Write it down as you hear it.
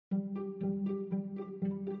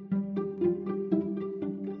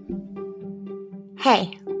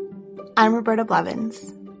Hey, I'm Roberta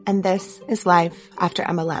Blevins, and this is Life After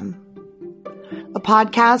MLM, a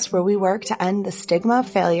podcast where we work to end the stigma of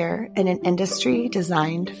failure in an industry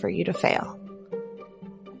designed for you to fail.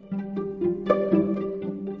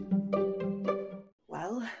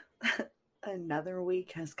 Well, another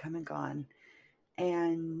week has come and gone,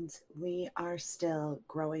 and we are still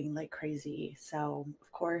growing like crazy. So,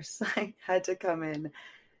 of course, I had to come in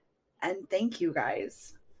and thank you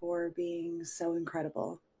guys for being so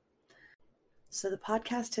incredible. So the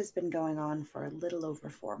podcast has been going on for a little over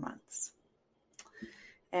 4 months.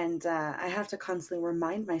 And I have to constantly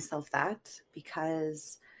remind myself that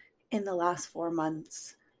because in the last 4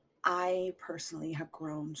 months, I personally have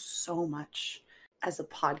grown so much as a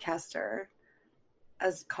podcaster,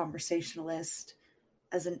 as a conversationalist,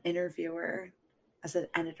 as an interviewer, as an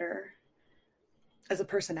editor, as a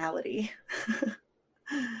personality.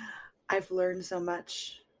 I've learned so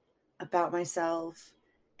much about myself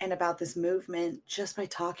and about this movement just by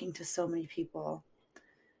talking to so many people.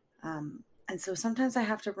 And so sometimes I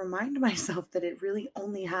have to remind myself that it really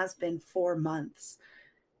only has been 4 months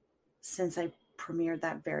since I premiered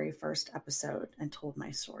that very first episode and told my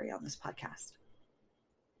story on this podcast.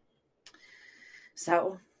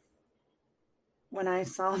 So when I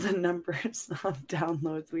saw the numbers of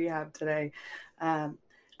downloads we have today,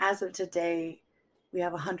 as of today, we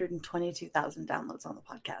have 122,000 downloads on the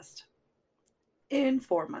podcast in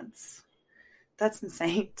 4 months. That's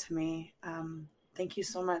insane to me. Thank you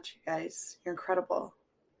so much, you guys. You're incredible.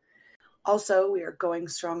 Also, we are going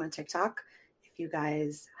strong on TikTok. If you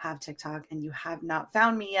guys have TikTok and you have not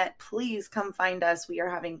found me yet, please come find us. We are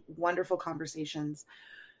having wonderful conversations.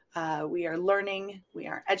 We are learning. We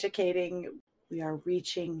are educating. We are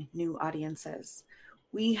reaching new audiences.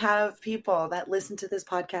 We have people that listen to this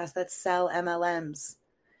podcast that sell MLMs.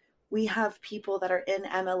 We have people that are in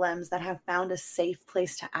MLMs that have found a safe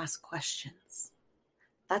place to ask questions.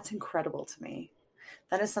 That's incredible to me.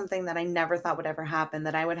 That is something that I never thought would ever happen,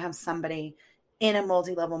 that I would have somebody in a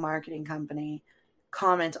multi-level marketing company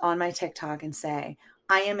comment on my TikTok and say,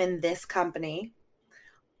 I am in this company.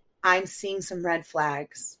 I'm seeing some red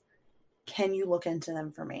flags. Can you look into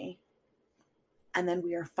them for me? And then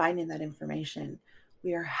we are finding that information.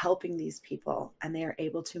 We are helping these people, and they are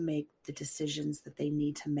able to make the decisions that they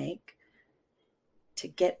need to make to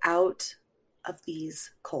get out of these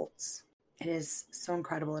cults. It is so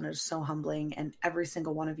incredible, and it is so humbling. And every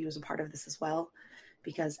single one of you is a part of this as well,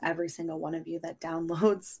 because every single one of you that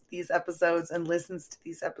downloads these episodes and listens to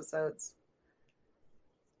these episodes,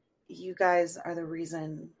 you guys are the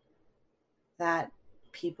reason that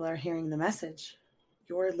people are hearing the message.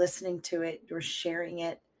 You're listening to it. You're sharing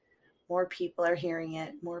it. More people are hearing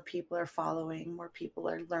it. More people are following. More people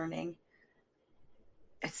are learning.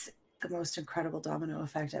 It's the most incredible domino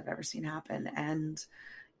effect I've ever seen happen. And,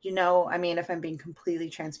 if I'm being completely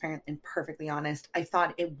transparent and perfectly honest, I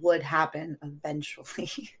thought it would happen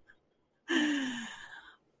eventually.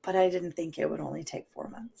 But I didn't think it would only take 4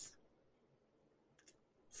 months.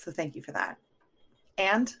 So thank you for that.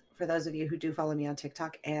 And for those of you who do follow me on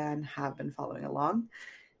TikTok and have been following along,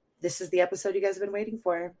 this is the episode you guys have been waiting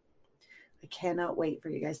for. I cannot wait for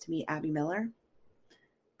you guys to meet Abby Miller.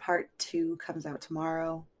 Part 2 comes out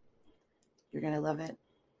tomorrow. You're going to love it.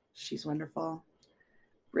 She's wonderful.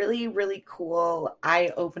 Really, really cool,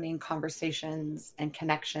 eye-opening conversations and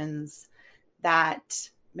connections that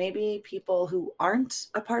maybe people who aren't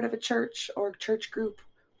a part of a church or church group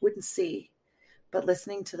wouldn't see. But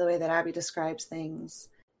listening to the way that Abby describes things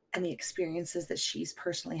and the experiences that she's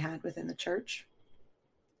personally had within the church,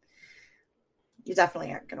 you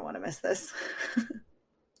definitely aren't going to want to miss this.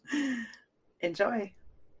 Enjoy.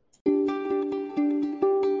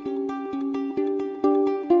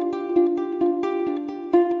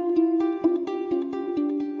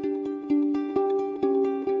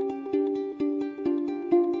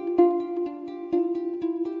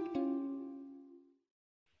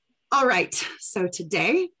 All right. So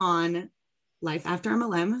today on Life After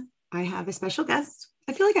MLM, I have a special guest.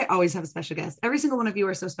 I feel like I always have a special guest. Every single one of you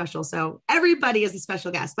are so special. So everybody is a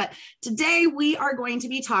special guest. But today we are going to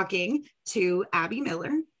be talking to Abby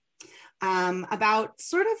Miller about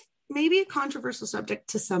sort of maybe a controversial subject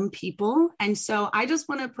to some people. And so I just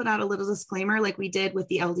want to put out a little disclaimer like we did with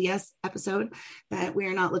the LDS episode, that we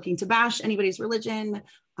are not looking to bash anybody's religion.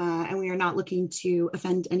 And we are not looking to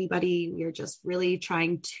offend anybody. We are just really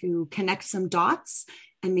trying to connect some dots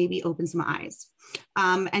and maybe open some eyes.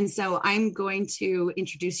 And so I'm going to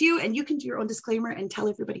introduce you, and you can do your own disclaimer and tell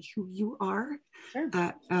everybody who you are. Sure.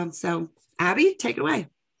 So Abby, take it away.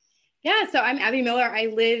 Yeah, so I'm Abby Miller. I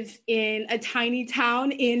live in a tiny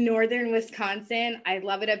town in northern Wisconsin. I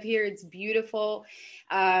love it up here. It's beautiful.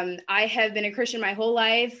 I have been a Christian my whole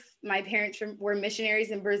life. My parents were missionaries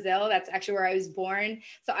in Brazil. That's actually where I was born.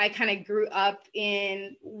 So I kind of grew up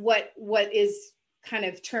in what is kind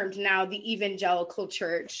of termed now the evangelical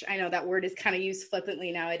church. I know that word is kind of used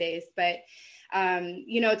flippantly nowadays, but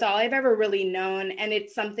it's all I've ever really known. And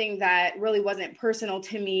it's something that really wasn't personal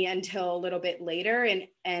to me until a little bit later.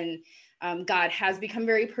 And God has become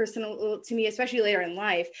very personal to me, especially later in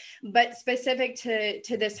life. But specific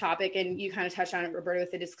to this topic, and you kind of touched on it, Roberta,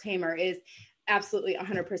 with the disclaimer, is absolutely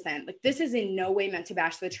 100%. Like, this is in no way meant to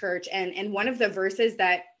bash the church. And one of the verses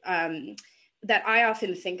that I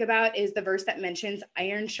often think about is the verse that mentions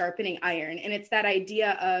iron sharpening iron. And it's that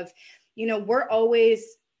idea of, we're always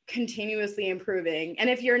continuously improving. And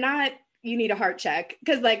if you're not, you need a heart check,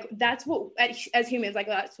 because like that's what as humans, like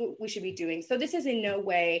that's what we should be doing. So this is in no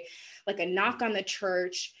way like a knock on the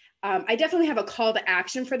church. I definitely have a call to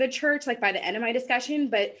action for the church, like by the end of my discussion,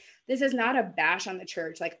 but this is not a bash on the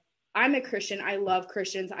church. Like, I'm a Christian. I love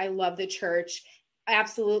Christians. I love the church.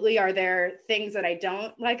 Absolutely. Are there things that I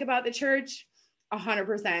don't like about the church?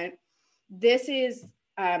 100%. This is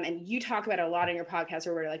and you talk about it a lot in your podcast,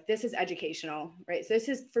 where we're like, this is educational, right? So this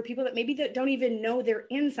is for people that maybe that don't even know they're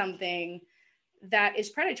in something that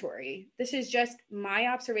is predatory. This is just my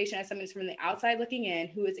observation as someone from the outside looking in,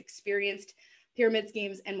 who has experienced pyramid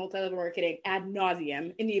schemes and multi-level marketing ad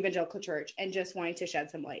nauseum in the evangelical church, and just wanting to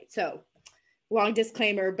shed some light. So, long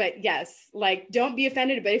disclaimer, but yes, like, don't be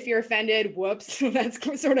offended. But if you're offended, whoops,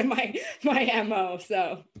 that's sort of my MO.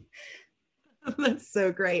 So. That's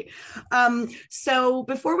so great. So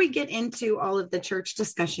before we get into all of the church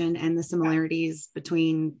discussion and the similarities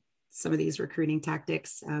between some of these recruiting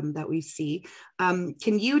tactics that we see, can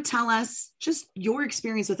you tell us just your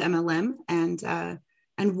experience with MLM and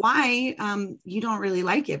why you don't really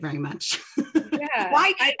like it very much? Yeah.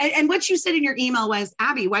 Why? And what you said in your email was,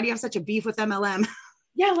 Abby, why do you have such a beef with MLM?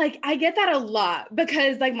 Yeah, like I get that a lot,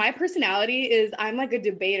 because like my personality is, I'm like a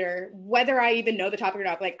debater, whether I even know the topic or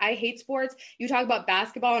not. Like, I hate sports. You talk about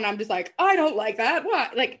basketball and I'm just like, I don't like that.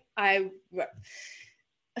 What?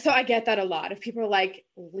 So I get that a lot. If people are like,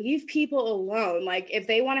 leave people alone. Like, if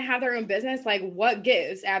they want to have their own business, like, what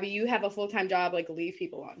gives? Abby, you have a full-time job, like, leave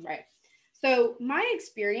people alone, right? So my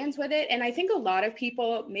experience with it, and I think a lot of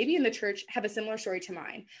people maybe in the church have a similar story to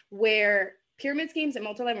mine, where pyramid schemes and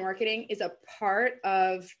multi-level marketing is a part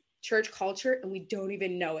of church culture and we don't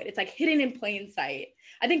even know it. It's like hidden in plain sight.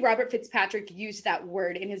 I think Robert Fitzpatrick used that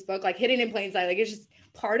word in his book, like hidden in plain sight. Like, it's just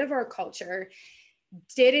part of our culture.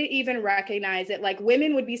 Didn't even recognize it. Like,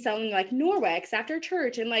 women would be selling like Norwex after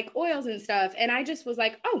church and like oils and stuff. And I just was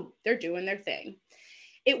like, oh, they're doing their thing.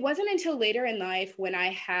 It wasn't until later in life, when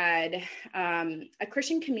I had a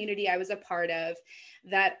Christian community I was a part of,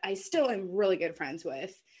 that I still am really good friends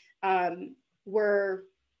with, were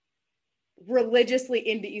religiously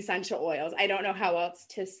into essential oils. I don't know how else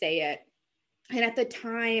to say it. And at the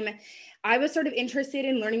time, I was sort of interested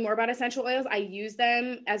in learning more about essential oils. I use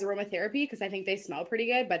them as aromatherapy because I think they smell pretty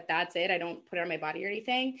good, but that's it. I don't put it on my body or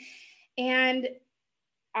anything. And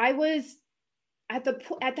I was at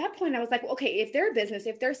that point, I was like, well, okay, if they're a business,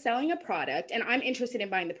 if they're selling a product and I'm interested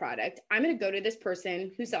in buying the product, I'm going to go to this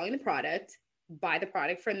person who's selling the product, buy the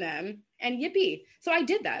product from them, and yippee. So I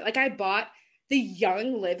did that. Like, I bought the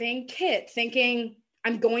Young Living kit thinking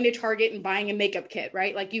I'm going to Target and buying a makeup kit,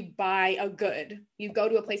 right? Like, you buy a good, you go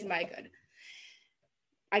to a place and buy a good.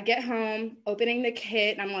 I get home, opening the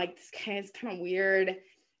kit, and I'm like, this is kind of weird.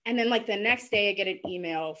 And then like the next day I get an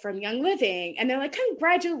email from Young Living and they're like,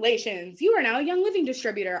 congratulations, you are now a Young Living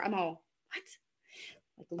distributor. I'm all,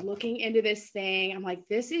 what? Like, looking into this thing, I'm like,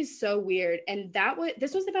 this is so weird. And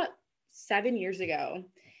this was about 7 years ago.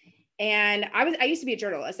 And I used to be a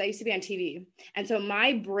journalist. I used to be on TV. And so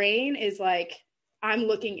my brain is like, I'm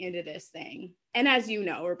looking into this thing. And as you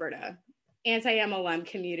know, Roberta, anti-MLM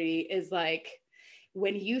community is like,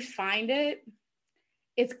 when you find it,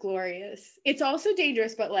 it's glorious. It's also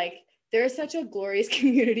dangerous, but like, there's such a glorious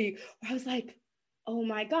community where I was like, oh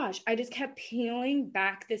my gosh, I just kept peeling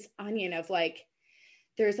back this onion of like,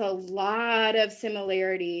 there's a lot of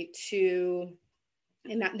similarity to,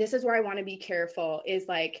 and this is where I want to be careful, is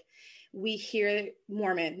like, we hear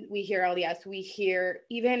Mormon, we hear LDS, we hear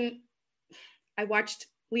even, I watched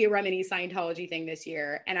Leah Remini's Scientology thing this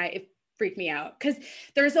year, and it freaked me out because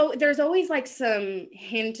there's always like some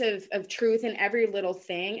hint of truth in every little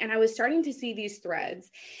thing. And I was starting to see these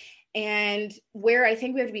threads, and where I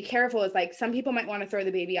think we have to be careful is like, some people might want to throw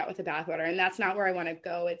the baby out with the bathwater, and that's not where I want to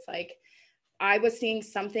go. It's like, I was seeing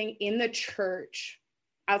something in the church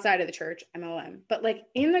outside of the church, MLM, but like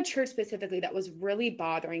in the church specifically, that was really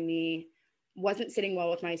bothering me, wasn't sitting well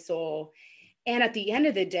with my soul. And at the end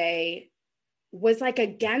of the day, was like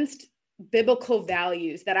against biblical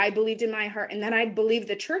values that I believed in my heart and that I believed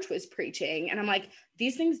the church was preaching. And I'm like,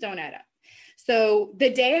 these things don't add up. So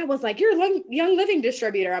the day I was like, you're a Young Living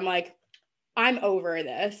distributor, I'm like, I'm over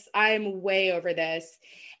this. I'm way over this.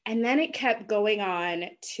 And then it kept going on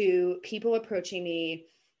to people approaching me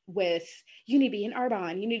with, you need to be in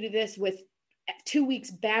Arbonne, you need to do this, with 2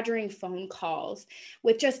 weeks badgering phone calls,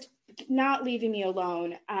 with just not leaving me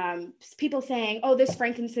alone. People saying, oh, this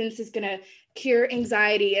frankincense is going to cure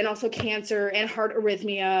anxiety and also cancer and heart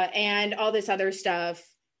arrhythmia and all this other stuff.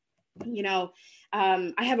 You know,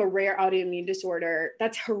 I have a rare autoimmune disorder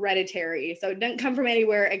that's hereditary. So it doesn't come from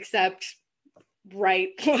anywhere except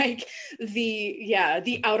like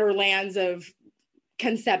the outer lands of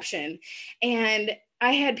conception. And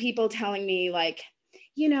I had people telling me like,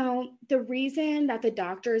 you know, the reason that the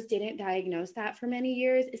doctors didn't diagnose that for many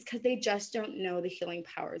years is because they just don't know the healing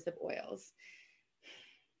powers of oils.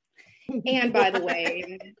 And by the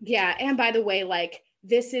way, like,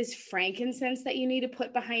 this is frankincense that you need to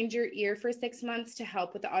put behind your ear for 6 months to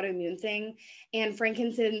help with the autoimmune thing. And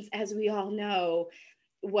frankincense, as we all know,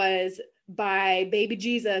 was by baby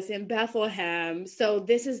Jesus in Bethlehem. So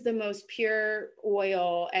this is the most pure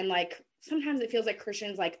oil. And like, sometimes it feels like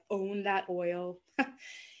Christians like own that oil.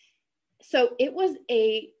 So it was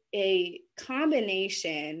a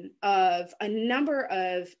combination of a number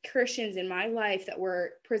of Christians in my life that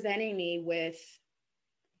were presenting me with,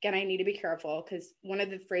 again, I need to be careful because one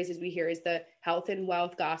of the phrases we hear is the health and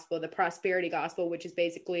wealth gospel, the prosperity gospel, which is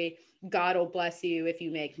basically God will bless you if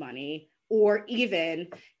you make money, or even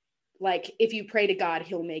like if you pray to God,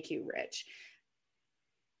 he'll make you rich.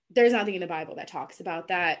 There's nothing in the Bible that talks about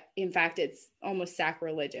that. In fact, it's almost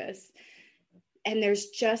sacrilegious. And there's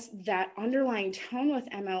just that underlying tone with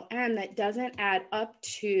MLM that doesn't add up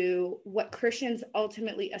to what Christians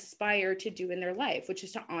ultimately aspire to do in their life, which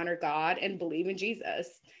is to honor God and believe in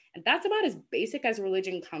Jesus. And that's about as basic as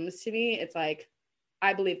religion comes to me. It's like,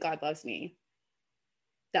 I believe God loves me.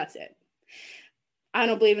 That's it. I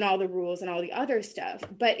don't believe in all the rules and all the other stuff,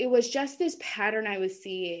 but it was just this pattern I was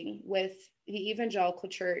seeing with the evangelical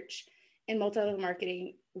church and multi-level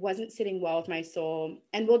marketing wasn't sitting well with my soul.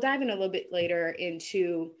 And we'll dive in a little bit later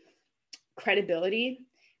into credibility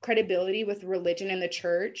with religion and the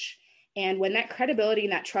church. And when that credibility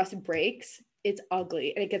and that trust breaks, it's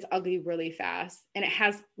ugly, and it gets ugly really fast. And it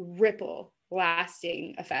has ripple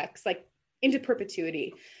lasting effects, like into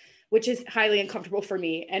perpetuity, which is highly uncomfortable for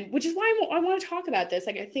me. And which is why I want to talk about this.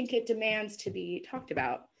 Like, I think it demands to be talked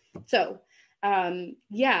about. So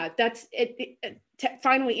that's it. To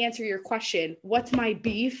finally answer your question, what's my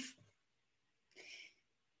beef?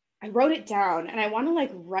 I wrote it down and I want to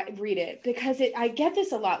like read it because I get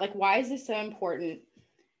this a lot. Like, why is this so important?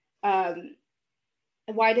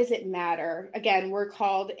 Why does it matter? Again, we're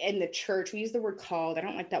called in the church. We use the word called. I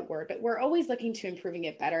don't like that word, but we're always looking to improving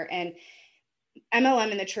it better. And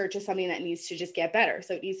MLM in the church is something that needs to just get better.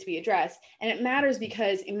 So it needs to be addressed. And it matters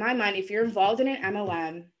because in my mind, if you're involved in an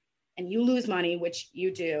MLM and you lose money, which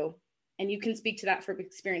you do, and you can speak to that from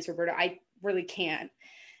experience, Roberta, I really can't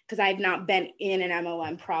because I've not been in an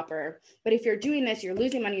MLM proper. But if you're doing this, you're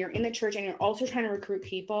losing money, you're in the church, and you're also trying to recruit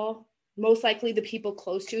people, most likely the people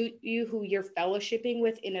close to you who you're fellowshipping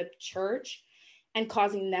with in a church, and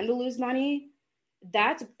causing them to lose money,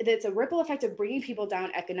 that's a ripple effect of bringing people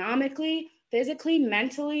down economically, physically,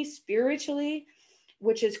 mentally, spiritually,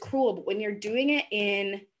 which is cruel. But when you're doing it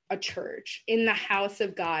in a church, in the house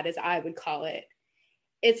of God, as I would call it,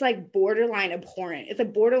 it's like borderline abhorrent. It's a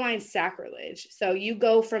borderline sacrilege. So you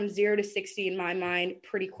go from 0 to 60 in my mind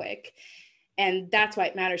pretty quick. And that's why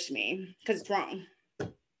it matters to me, because it's wrong.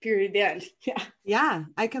 Period. The end. Yeah. Yeah,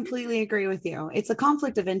 I completely agree with you. It's a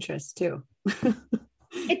conflict of interest too.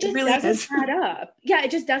 It just really doesn't add up. Yeah,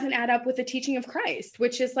 it just doesn't add up with the teaching of Christ,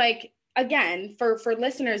 which is like, again, for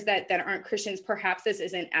listeners that aren't Christians, perhaps this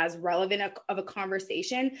isn't as relevant of a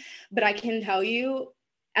conversation, but I can tell you,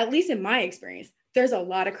 at least in my experience, there's a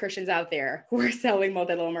lot of Christians out there who are selling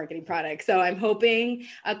multi-level marketing products. So I'm hoping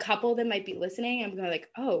a couple that might be listening, I'm going to like,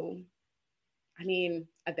 oh, I mean,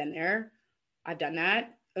 I've been there. I've done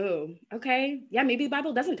that. Oh, okay. Yeah, maybe the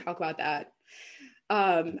Bible doesn't talk about that.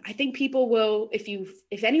 I think people will,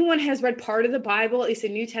 if anyone has read part of the Bible, at least the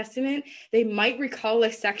New Testament, they might recall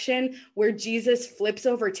a section where Jesus flips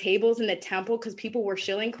over tables in the temple because people were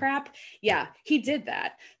shilling crap. Yeah, he did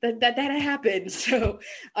that. That happened. So,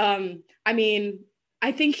 I mean,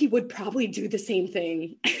 I think he would probably do the same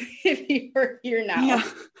thing if he were here now. Yeah,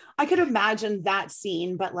 I could imagine that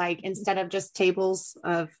scene, but like instead of just tables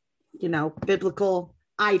of, biblical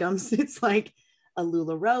items, it's like a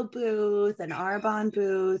LuLaRoe booth, an Arbonne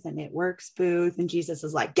booth, an It Works booth. And Jesus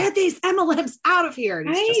is like, get these MLMs out of here. And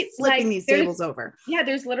he's just flipping these tables over. Yeah,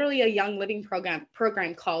 there's literally a Young Living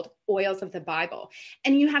program called Oils of the Bible.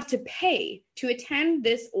 And you have to pay to attend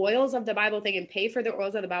this Oils of the Bible thing and pay for the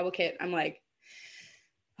Oils of the Bible kit. I'm like,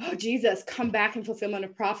 oh, Jesus, come back in fulfillment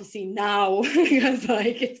of prophecy now. Because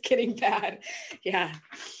like, it's getting bad. Yeah.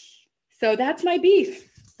 So that's my beef.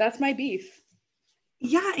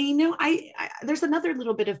 Yeah. I there's another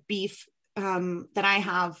little bit of beef that I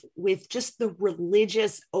have with just the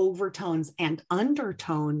religious overtones and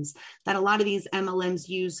undertones that a lot of these MLMs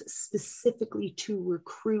use specifically to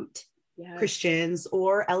recruit Christians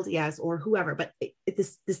or LDS or whoever, but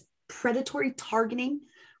this predatory targeting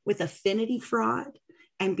with affinity fraud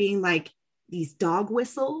and being like these dog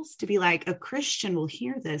whistles to be like, a Christian will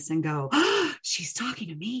hear this and go, oh, she's talking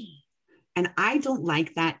to me. And I don't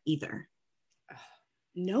like that either.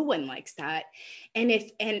 No one likes that. And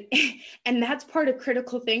that's part of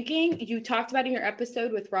critical thinking. You talked about in your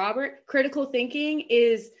episode with Robert, critical thinking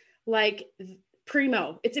is like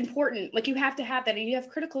primo. It's important. Like you have to have that, and you have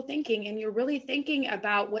critical thinking and you're really thinking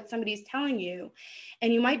about what somebody's telling you.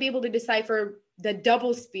 And you might be able to decipher the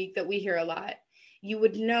double speak that we hear a lot. You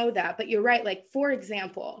would know that, but you're right. Like, for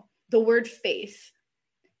example, the word faith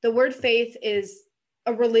is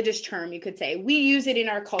a religious term, you could say. We use it in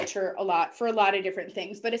our culture a lot for a lot of different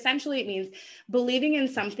things, but essentially it means believing in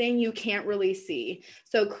something you can't really see.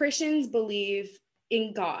 So Christians believe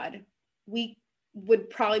in God. We would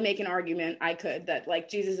probably make an argument, I could, that like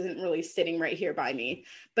Jesus isn't really sitting right here by me,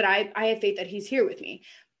 but I have faith that he's here with me.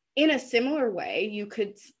 In a similar way,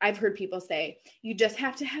 I've heard people say, you just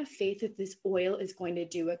have to have faith that this oil is going to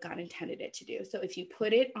do what God intended it to do. So if you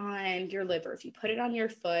put it on your liver, if you put it on your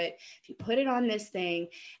foot, if you put it on this thing,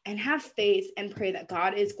 and have faith and pray that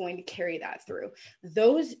God is going to carry that through.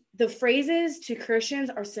 The phrases to Christians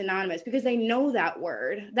are synonymous because they know that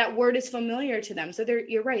word. That word is familiar to them. So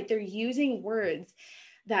you're right. They're using words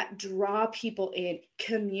that draw people in: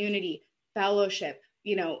 community, fellowship,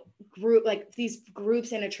 group, like these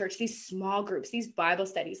groups in a church, these small groups, these Bible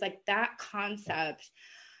studies, like that concept,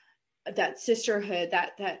 that sisterhood,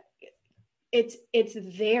 that it's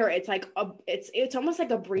there. It's like it's almost like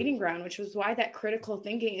a breeding ground, which is why that critical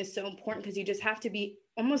thinking is so important, because you just have to be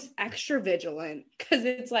almost extra vigilant because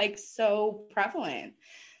it's like so prevalent.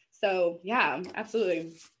 So yeah,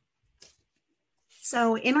 absolutely.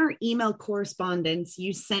 So in our email correspondence,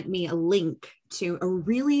 you sent me a link to a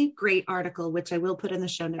really great article, which I will put in the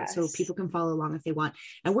show notes so people can follow along if they want.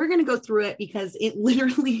 And we're going to go through it because it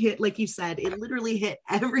literally hit, like you said, it literally hit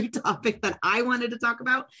every topic that I wanted to talk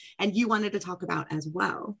about and you wanted to talk about as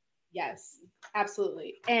well. Yes,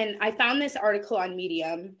 absolutely. And I found this article on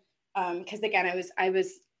Medium because again,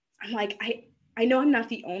 I'm like, I know I'm not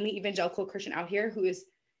the only evangelical Christian out here who is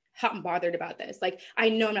hot and bothered about this. Like, I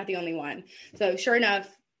know I'm not the only one. So sure enough,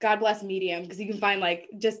 God bless Medium, because you can find like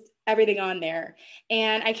just everything on there.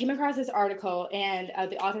 And I came across this article, and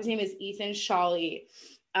the author's name is Ethan Shawley.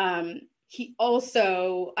 He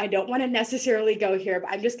also, I don't want to necessarily go here,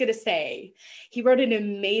 but I'm just going to say he wrote an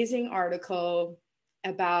amazing article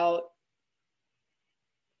about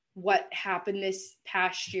what happened this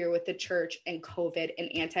past year with the church and COVID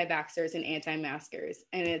and anti-vaxxers and anti-maskers.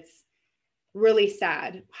 And it's really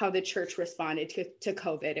sad how the church responded to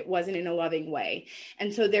COVID. It wasn't in a loving way.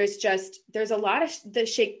 And so there's a lot of the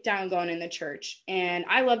shakedown going in the church. And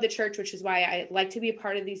I love the church, which is why I like to be a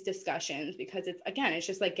part of these discussions, because it's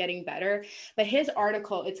just like getting better. But his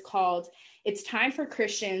article, it's called, "It's Time for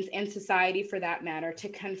Christians and Society for that Matter to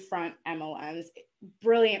Confront MLMs."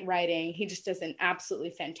 Brilliant writing. He just does an absolutely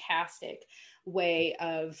fantastic way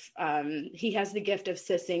of, he has the gift of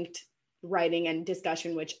succinct writing and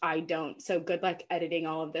discussion, which I don't. So good luck editing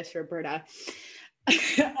all of this, Roberta.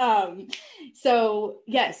 So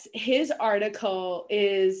yes, his article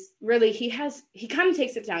is really, he kind of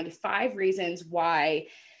takes it down to 5 reasons why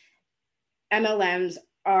MLMs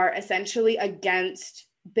are essentially against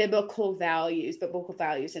biblical values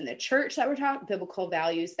in the church that we're talking, biblical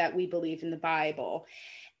values that we believe in the Bible.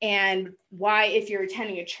 And why, if you're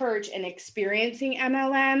attending a church and experiencing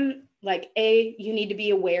MLM, like you need to be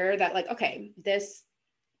aware that like, okay,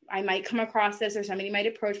 I might come across this, or somebody might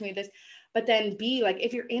approach me with this, but then B, like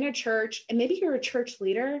if you're in a church and maybe you're a church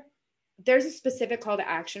leader, there's a specific call to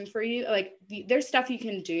action for you. Like there's stuff you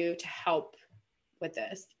can do to help with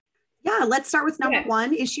this. Yeah, let's start with number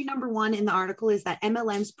one. Issue number 1 in the article is that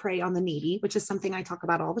MLMs prey on the needy, which is something I talk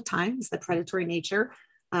about all the time, is the predatory nature.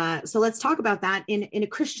 So let's talk about that in a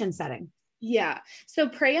Christian setting. Yeah. So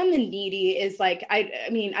prey on the needy is like, I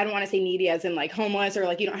mean, I don't want to say needy as in like homeless or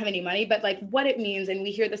like you don't have any money, but like what it means, and we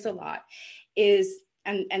hear this a lot, is,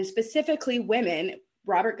 and specifically women,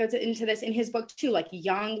 Robert goes into this in his book too, like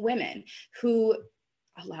young women who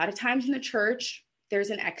a lot of times in the church, there's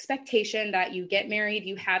an expectation that you get married,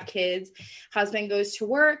 you have kids, husband goes to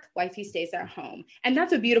work, wifey stays at home. And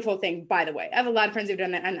that's a beautiful thing, by the way. I have a lot of friends who've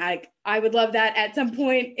done that, and I would love that at some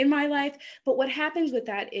point in my life. But what happens with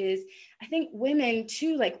that is, I think women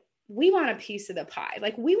too, like, we want a piece of the pie.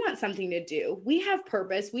 Like, we want something to do. We have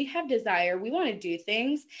purpose, we have desire, we want to do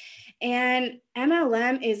things. And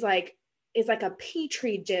MLM is like a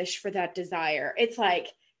petri dish for that desire. It's like,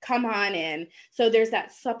 come on in. So there's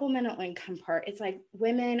that supplemental income part. It's like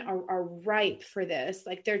women are ripe for this.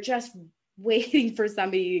 Like, they're just waiting for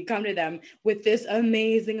somebody to come to them with this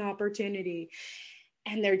amazing opportunity.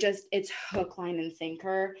 And it's hook, line, and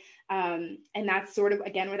sinker. And that's sort of,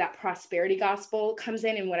 again, where that prosperity gospel comes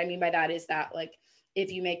in. And what I mean by that is that, like,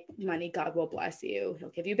 if you make money, God will bless you. He'll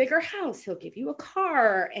give you a bigger house. He'll give you a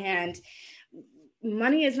car. And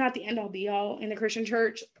money is not the end all be all in the Christian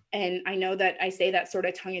church. And I know that I say that sort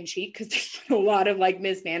of tongue in cheek because there's been a lot of like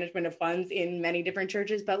mismanagement of funds in many different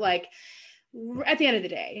churches, but like at the end of the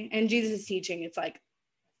day, and Jesus' teaching, it's like,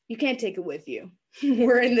 you can't take it with you.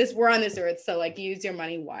 We're on this earth. So like, use your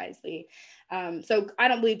money wisely. So I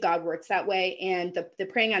don't believe God works that way. And the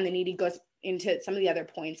preying on the needy goes into some of the other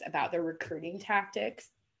points about the recruiting tactics.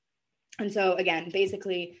 And so again,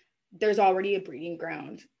 basically there's already a breeding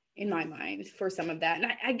ground in my mind for some of that.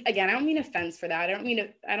 And I don't mean offense for that. I don't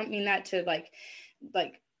mean that to like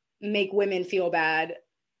make women feel bad.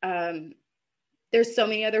 There's so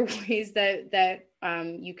many other ways that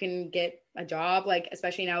you can get a job, like,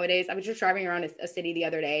 especially nowadays. I was just driving around a city the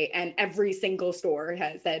other day, and every single store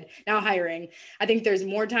has said now hiring. I think there's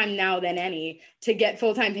more time now than any to get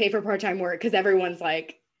full-time pay for part-time work, because everyone's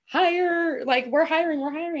like, hire, like, we're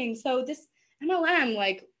hiring. So this MLM,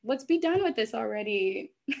 like, let's be done with this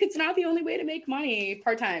already. It's not the only way to make money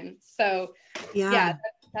part-time. So yeah,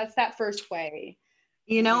 that's that first way.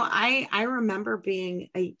 You know, I remember being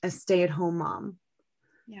a stay-at-home mom.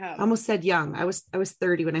 Yeah. I almost said young. I was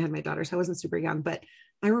 30 when I had my daughter, so I wasn't super young, but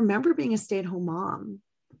I remember being a stay-at-home mom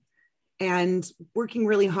and working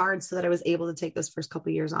really hard so that I was able to take those first couple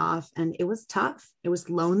of years off. And it was tough. It was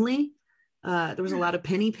lonely. There was a lot of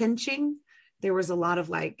penny pinching. There was a lot of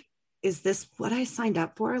like, is this what I signed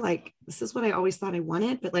up for? Like, this is what I always thought I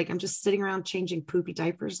wanted, but like, I'm just sitting around changing poopy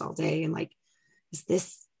diapers all day. And like, is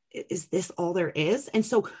this all there is? And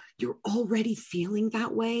so you're already feeling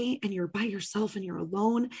that way, and you're by yourself and you're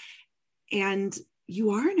alone, and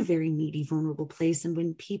you are in a very needy, vulnerable place. And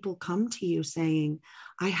when people come to you saying,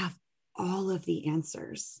 I have all of the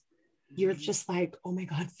answers, you're just like, oh my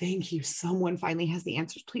God, thank you. Someone finally has the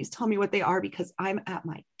answers. Please tell me what they are, because I'm at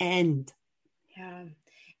my end. Yeah.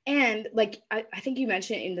 And like, I think you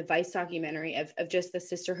mentioned in the Vice documentary of just the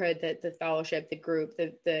sisterhood, the fellowship, the group,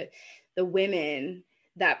 the women,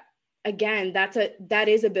 that again, that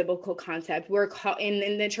is a biblical concept. We're called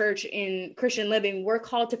in the church, in Christian living, we're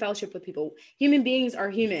called to fellowship with people. Human beings are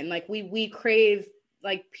human. Like we crave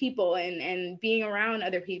like people and being around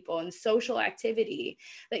other people and social activity.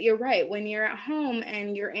 That you're right. When you're at home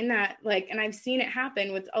and you're in that, like, and I've seen it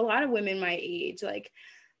happen with a lot of women my age, like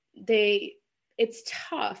it's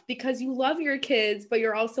tough because you love your kids, but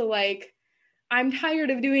you're also like, I'm tired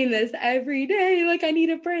of doing this every day. Like, I need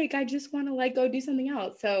a break. I just want to like go do something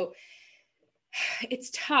else. So it's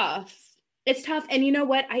tough. It's tough. And you know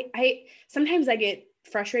what? I sometimes I get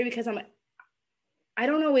frustrated because I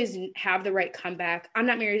don't always have the right comeback. I'm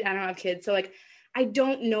not married. I don't have kids. So like, I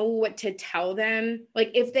don't know what to tell them.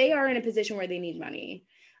 Like, if they are in a position where they need money,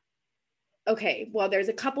 okay, well, there's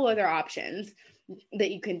a couple other options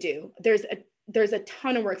that you can do. There's a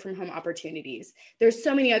ton of work from home opportunities. There's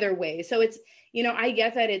so many other ways. So it's, you know, I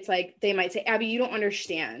get that it's like, they might say, Abby, you don't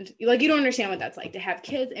understand. You don't understand what that's like to have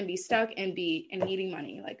kids and be stuck and needing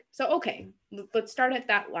money. Like, so, okay, let's start at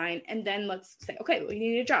that line. And then let's say, okay, well, you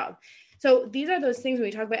need a job. So these are those things when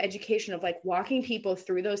we talk about education of like walking people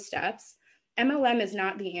through those steps. MLM is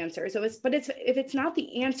not the answer. So if it's not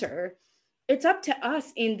the answer, it's up to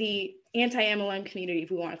us in the anti-MLM community,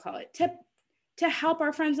 if we want to call it, to help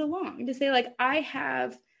our friends along, to say like, I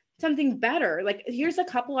have something better. Like, here's a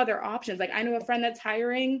couple other options. Like, I know a friend that's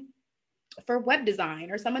hiring for web design,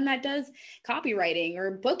 or someone that does copywriting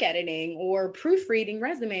or book editing or proofreading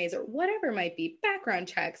resumes or whatever it might be, background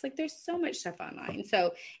checks. Like, there's so much stuff online.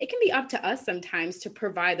 So it can be up to us sometimes to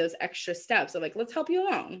provide those extra steps of like, let's help you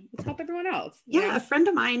along. Let's help everyone else. Yeah. A friend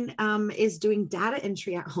of mine is doing data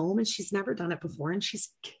entry at home, and she's never done it before, and she's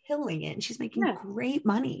killing it. And she's making great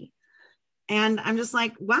money. And I'm just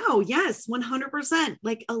like, wow, yes, 100%,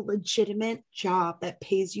 like a legitimate job that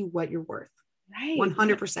pays you what you're worth. Right.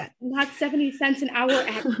 100%. Not 70 cents an hour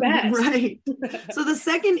at best. Right. So the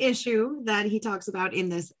second issue that he talks about in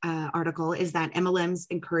this article is that MLMs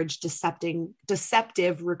encourage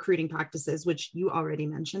deceptive recruiting practices, which you already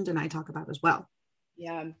mentioned and I talk about as well.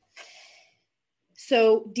 Yeah.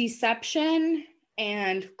 So deception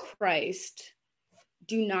and Christ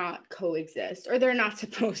do not coexist, or they're not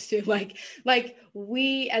supposed to. Like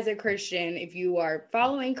we as a Christian, if you are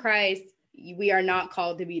following Christ, we are not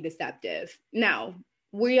called to be deceptive. Now,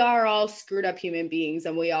 we are all screwed up human beings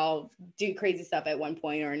and we all do crazy stuff at one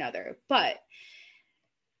point or another. But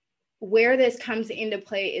where this comes into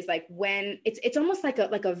play is like when it's almost like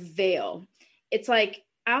a veil. It's like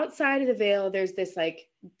outside of the veil, there's this like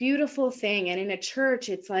beautiful thing. And in a church,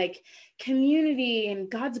 it's like community and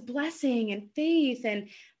God's blessing and faith.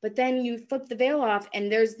 But then you flip the veil off and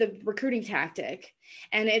there's the recruiting tactic.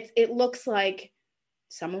 And it looks like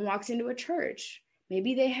someone walks into a church.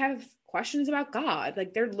 Maybe they have questions about God.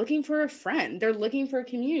 Like they're looking for a friend. They're looking for a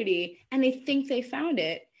community and they think they found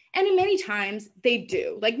it. And many times they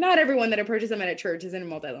do. Like not everyone that approaches them at a church is in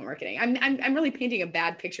multi-level marketing. I'm really painting a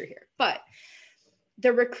bad picture here, but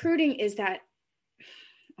the recruiting is that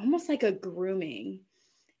almost like a grooming,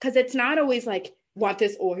 because it's not always like, want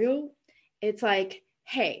this oil? It's like,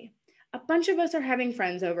 hey, a bunch of us are having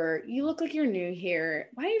friends over. You look like you're new here.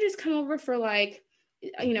 Why don't you just come over for like,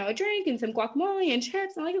 a drink and some guacamole and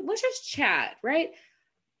chips? And like, let's just chat, right?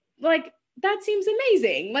 Like, that seems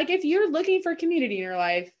amazing. Like, if you're looking for community in your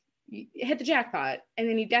life, you hit the jackpot. And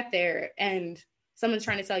then you get there and someone's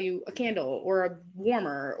trying to sell you a candle or a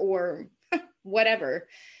warmer or whatever.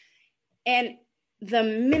 And the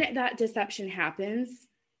minute that deception happens,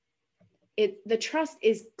 the trust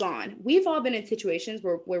is gone. We've all been in situations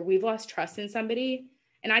where we've lost trust in somebody.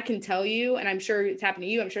 And I can tell you, and I'm sure it's happened to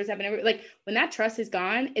you, I'm sure it's happened to everybody, like when that trust is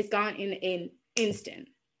gone, it's gone in an instant.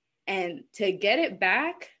 And to get it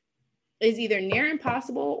back is either near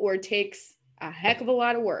impossible or it takes a heck of a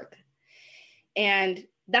lot of work. And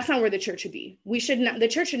that's not where the church should be. The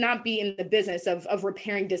church should not be in the business of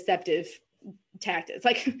repairing deceptive tactics.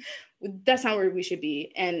 Like that's not where we should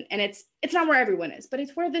be. And it's not where everyone is, but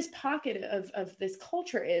it's where this pocket of this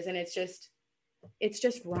culture is. And it's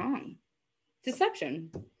just wrong.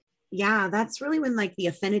 Deception. Yeah, that's really when like the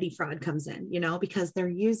affinity fraud comes in, because they're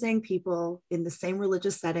using people in the same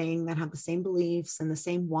religious setting that have the same beliefs and the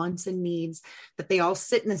same wants and needs, that they all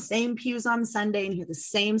sit in the same pews on Sunday and hear the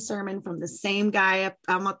same sermon from the same guy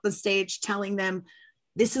up the stage telling them,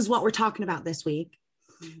 this is what we're talking about this week.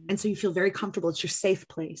 Mm-hmm. And so you feel very comfortable. It's your safe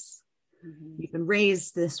place. Mm-hmm. You've been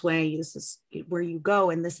raised this way. This is where you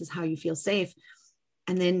go. And this is how you feel safe.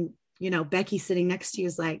 And then, Becky sitting next to you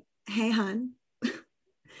is like, hey, hon.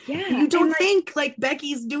 Yeah. You don't think like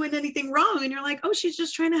Becky's doing anything wrong. And you're like, oh, she's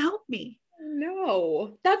just trying to help me.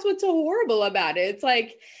 No, that's what's so horrible about it. It's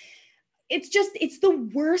like, it's the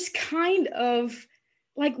worst kind of,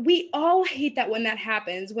 like, we all hate that when that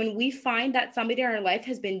happens, when we find that somebody in our life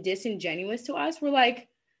has been disingenuous to us. We're like,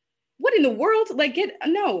 what in the world? Like,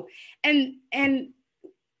 no. And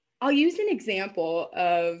I'll use an example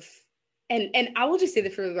of, and I will just say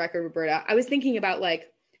this for the record, Roberta, I was thinking about like,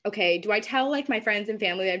 okay, do I tell like my friends and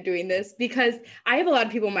family that I'm doing this? Because I have a lot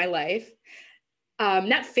of people in my life,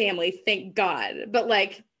 not family, thank God, but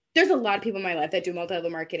like there's a lot of people in my life that do multi-level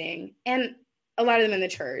marketing and a lot of them in the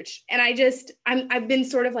church. And I've been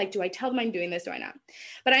sort of like, do I tell them I'm doing this? Do I not?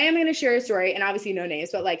 But I am going to share a story, and obviously no names,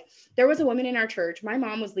 but like there was a woman in our church. My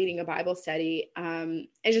mom was leading a Bible study.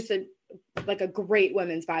 It's just a great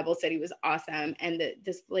women's Bible study. It was awesome. And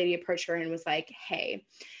this lady approached her and was like, hey,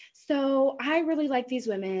 so I really like these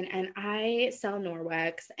women and I sell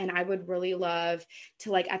Norwex and I would really love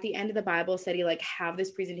to like at the end of the Bible study, like have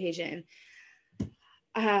this presentation.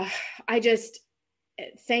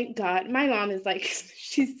 Thank God. My mom is like,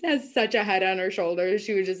 she has such a head on her shoulders.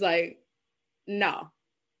 She was just like, no.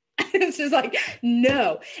 It's just like,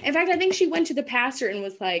 no. In fact, I think she went to the pastor and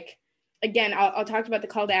was like, again, I'll talk about the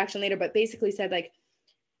call to action later, but basically said like,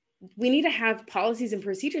 we need to have policies and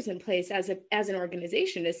procedures in place as an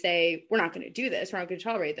organization to say, we're not going to do this. We're not going to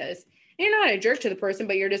tolerate this. And you're not a jerk to the person,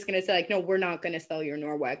 but you're just going to say like, no, we're not going to sell your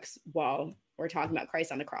Norwex while we're talking about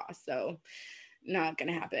Christ on the cross. So not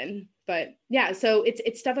going to happen. But yeah, so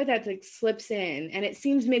it's stuff like that like slips in and it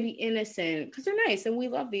seems maybe innocent because they're nice and we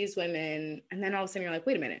love these women. And then all of a sudden you're like,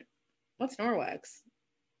 wait a minute, what's Norwex?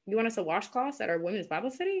 You want us to washcloths at our women's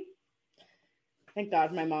Bible study? Thank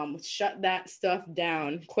God my mom shut that stuff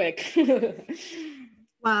down quick.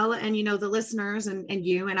 Well, and the listeners and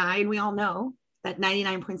you and I, and we all know that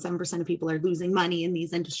 99.7% of people are losing money in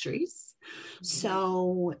these industries.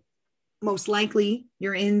 So most likely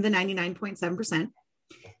you're in the 99.7%.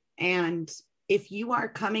 And if you are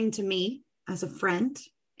coming to me as a friend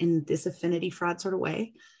in this affinity fraud sort of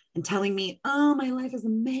way and telling me, oh, my life is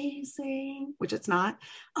amazing, which it's not,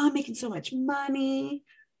 oh, I'm making so much money,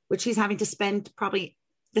 which he's having to spend probably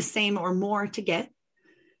the same or more to get,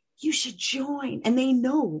 you should join. And they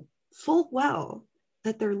know full well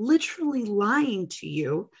that they're literally lying to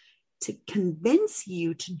you to convince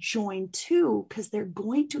you to join too, because they're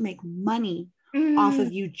going to make money off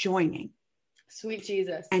of you joining. Sweet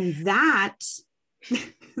Jesus. And that's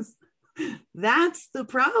the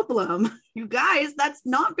problem. You guys, that's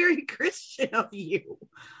not very Christian of you.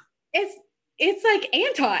 It's like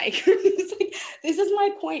anti. It's like, this is my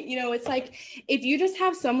point. You know, it's like if you just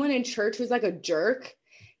have someone in church who's like a jerk,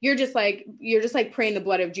 you're just like praying the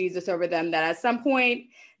blood of Jesus over them, that at some point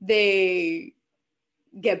they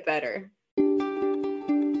get better.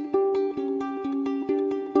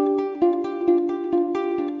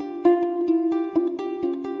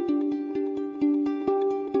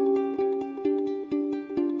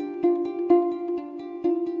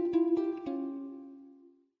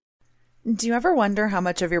 Do you ever wonder how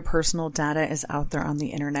much of your personal data is out there on the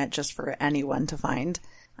internet just for anyone to find?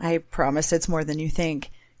 I promise it's more than you think.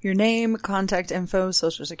 Your name, contact info,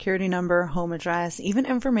 social security number, home address, even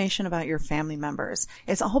information about your family members.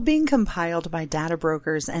 It's all being compiled by data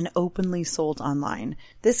brokers and openly sold online.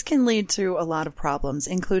 This can lead to a lot of problems,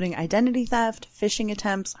 including identity theft, phishing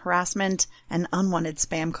attempts, harassment, and unwanted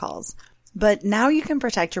spam calls. But now you can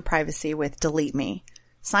protect your privacy with Delete Me.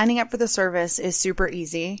 Signing up for the service is super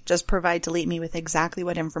easy. Just provide Delete Me with exactly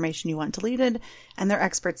what information you want deleted, and their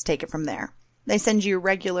experts take it from there. They send you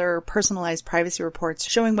regular, personalized privacy reports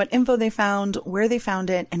showing what info they found, where they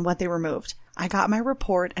found it, and what they removed. I got my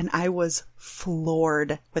report and I was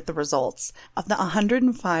floored with the results. Of the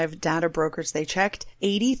 105 data brokers they checked,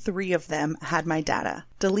 83 of them had my data.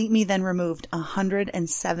 Delete Me then removed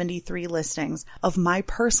 173 listings of my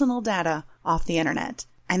personal data off the internet,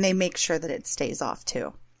 and they make sure that it stays off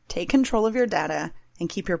too. Take control of your data and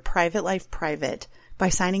keep your private life private by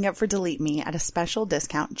signing up for Delete Me at a special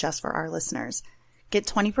discount just for our listeners. Get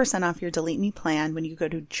 20% off your Delete Me plan when you go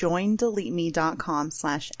to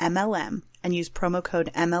joindeleteme.com/MLM and use promo code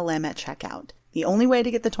MLM at checkout. The only way to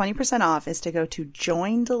get the 20% off is to go to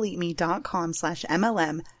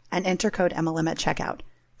joindeleteme.com/MLM and enter code MLM at checkout.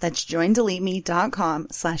 That's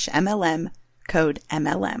joindeleteme.com/MLM, code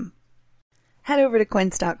MLM. Head over to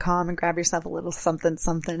quince.com and grab yourself a little something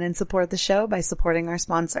and support the show by supporting our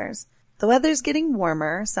sponsors. The weather's getting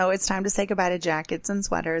warmer, so it's time to say goodbye to jackets and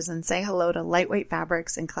sweaters and say hello to lightweight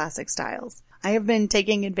fabrics and classic styles. I have been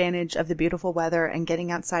taking advantage of the beautiful weather and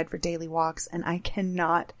getting outside for daily walks, and I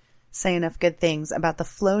cannot say enough good things about the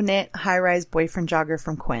Flow Knit high-rise boyfriend jogger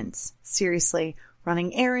from Quince. Seriously,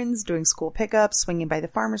 running errands, doing school pickups, swinging by the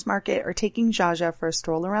farmer's market, or taking Jaja for a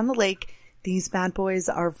stroll around the lake, these bad boys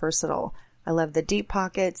are versatile. I love the deep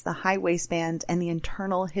pockets, the high waistband, and the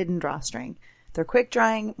internal hidden drawstring. They're quick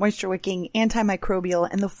drying, moisture wicking, antimicrobial,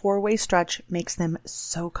 and the 4-way stretch makes them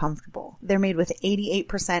so comfortable. They're made with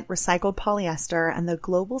 88% recycled polyester, and the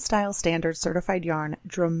Global Style Standard certified yarn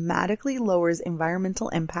dramatically lowers environmental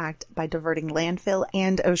impact by diverting landfill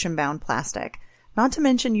and ocean-bound plastic. Not to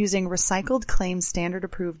mention using recycled claim standard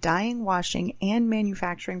approved dyeing, washing, and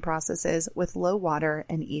manufacturing processes with low water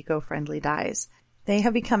and eco-friendly dyes. They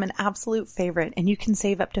have become an absolute favorite, and you can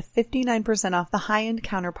save up to 59% off the high-end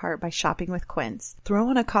counterpart by shopping with Quince. Throw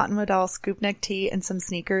on a cotton modal scoop neck tee and some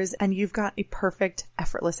sneakers, and you've got a perfect,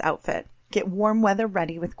 effortless outfit. Get warm weather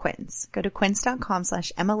ready with Quince. Go to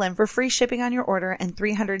quince.com/MLM for free shipping on your order and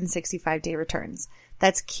 365-day returns.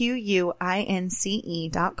 That's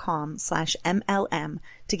QUINCE.com/MLM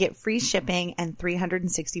to get free shipping and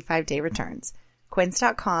 365-day returns.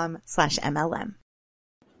 Quince.com/MLM.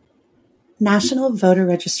 National Voter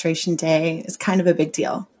Registration Day is kind of a big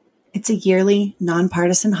deal. It's a yearly,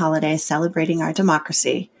 nonpartisan holiday celebrating our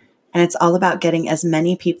democracy, and it's all about getting as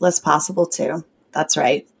many people as possible to, that's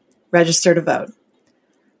right, register to vote.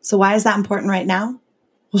 So why is that important right now?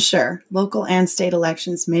 Well, sure, local and state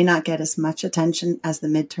elections may not get as much attention as the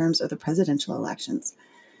midterms or the presidential elections,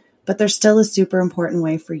 but there's still a super important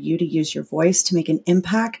way for you to use your voice to make an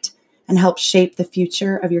impact and help shape the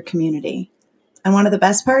future of your community. And one of the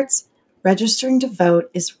best parts? Registering to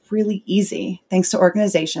vote is really easy thanks to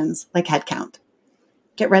organizations like HeadCount.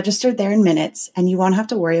 Get registered there in minutes, and you won't have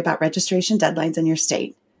to worry about registration deadlines in your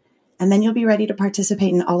state. And then you'll be ready to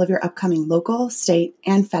participate in all of your upcoming local, state,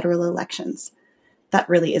 and federal elections. That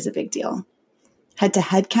really is a big deal. Head to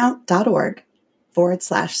headcount.org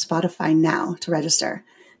headcount.org/Spotify now to register.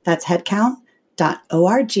 That's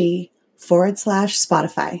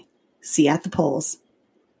headcount.org/Spotify. See you at the polls.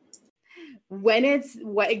 When it's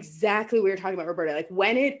what exactly we were talking about, Roberta, like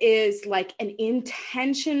when it is like an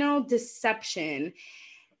intentional deception,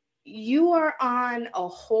 you are on a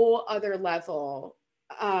whole other level.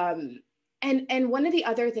 And one of the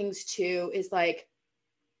other things too is like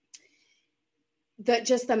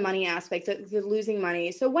just the money aspect, the losing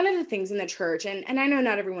money. So one of the things in the church, and I know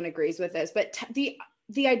not everyone agrees with this, but the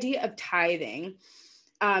idea of tithing,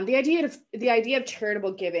 the idea of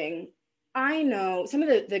charitable giving. I know some of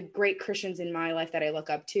the great Christians in my life that I look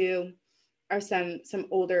up to are some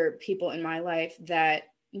older people in my life that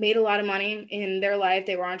made a lot of money in their life.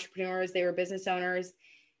 They were entrepreneurs, they were business owners.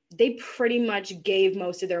 They pretty much gave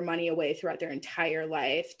most of their money away throughout their entire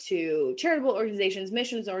life to charitable organizations,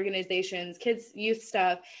 missions organizations, kids, youth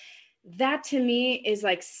stuff. That to me is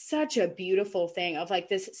like such a beautiful thing of like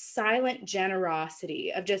this silent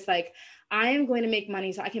generosity of just like, I am going to make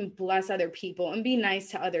money so I can bless other people and be nice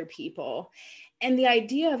to other people. And the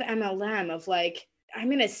idea of MLM of like, I'm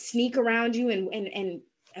going to sneak around you and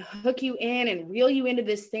hook you in and reel you into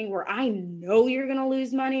this thing where I know you're going to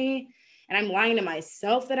lose money. And I'm lying to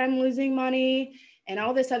myself that I'm losing money and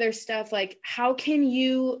all this other stuff. Like, how can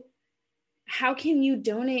you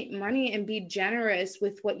donate money and be generous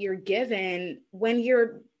with what you're given when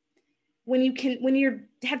you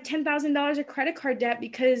have $10,000 of credit card debt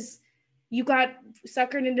because you got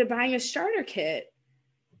suckered into buying a starter kit?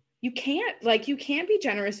 You can't be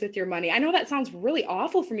generous with your money. I know that sounds really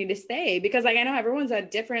awful for me to say because like I know everyone's at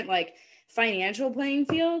different like financial playing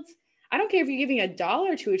fields. I don't care if you're giving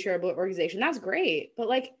 $1 to a charitable organization, that's great. But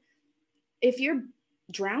like if you're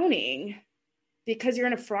drowning because you're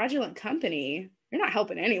in a fraudulent company, you're not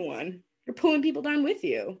helping anyone. You're pulling people down with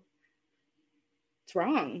you. It's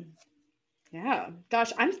wrong. Yeah.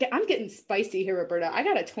 Gosh, I'm getting spicy here, Roberta. I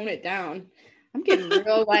got to tone it down. I'm getting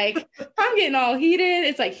real, like, I'm getting all heated.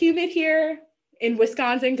 It's like humid here in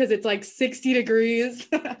Wisconsin because it's like 60 degrees.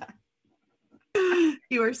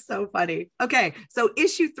 You are so funny. Okay. So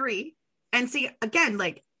issue 3, and see, again,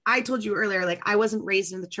 like I told you earlier, like I wasn't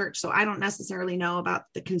raised in the church, so I don't necessarily know about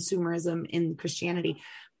the consumerism in Christianity.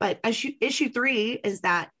 But issue 3 is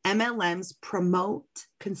that MLMs promote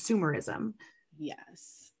consumerism.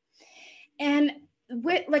 Yes. And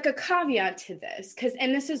with like a caveat to this,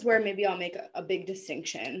 and this is where maybe I'll make a big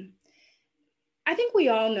distinction. I think we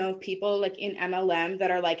all know people like in MLM that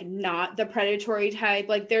are like not the predatory type.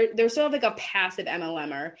 Like they're sort of like a passive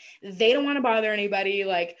MLMer. They don't want to bother anybody.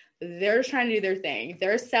 Like they're just trying to do their thing.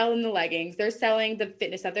 They're selling the leggings. They're selling the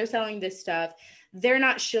fitness stuff. They're selling this stuff. They're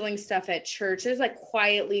not shilling stuff at church. They're like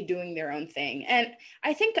quietly doing their own thing. And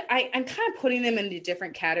I think I'm kind of putting them into a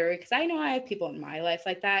different category because I know I have people in my life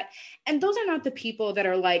like that. And those are not the people that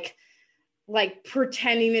are like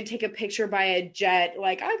pretending to take a picture by a jet.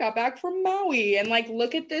 Like I got back from Maui and like,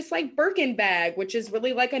 look at this like Birkin bag, which is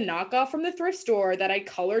really like a knockoff from the thrift store that I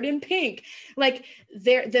colored in pink. Like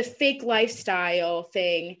the fake lifestyle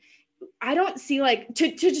thing. I don't see like,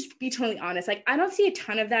 to just be totally honest, like I don't see a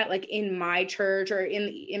ton of that like in my church or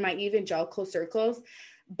in my evangelical circles,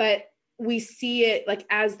 but we see it like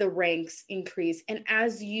as the ranks increase and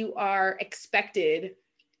as you are expected,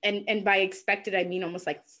 and by expected, I mean almost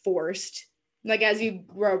like forced, like as you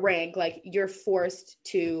grow rank, like you're forced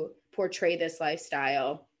to portray this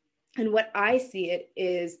lifestyle. And what I see it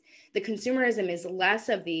is the consumerism is less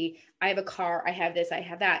of the, I have a car, I have this, I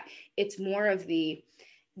have that. It's more of the,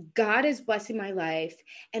 God is blessing my life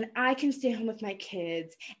and I can stay home with my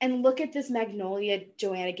kids and look at this Magnolia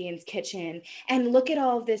Joanna Gaines kitchen and look at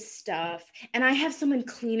all of this stuff. And I have someone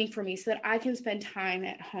cleaning for me so that I can spend time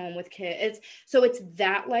at home with kids. So it's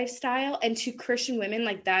that lifestyle. And to Christian women,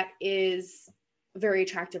 like that is a very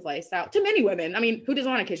attractive lifestyle to many women. I mean, who doesn't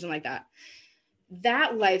want a kitchen like that?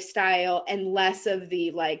 That lifestyle and less of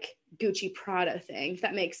the like Gucci Prada thing, if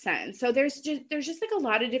that makes sense. So there's just like a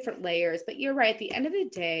lot of different layers, but you're right. At the end of the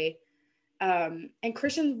day, and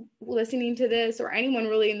Christians listening to this or anyone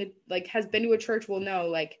really in the like has been to a church will know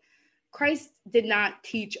like Christ did not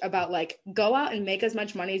teach about like go out and make as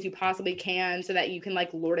much money as you possibly can so that you can like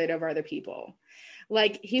lord it over other people.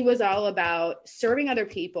 Like he was all about serving other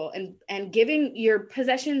people and giving your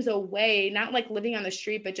possessions away, not like living on the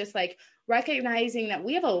street, but just like recognizing that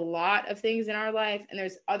we have a lot of things in our life and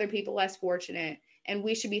there's other people less fortunate and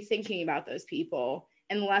we should be thinking about those people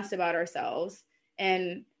and less about ourselves.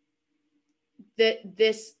 And the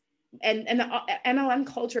MLM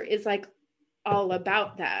culture is like all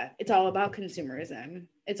about that. It's all about consumerism.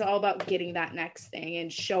 It's all about getting that next thing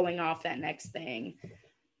and showing off that next thing.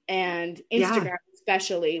 And Instagram,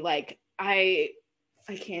 especially, like I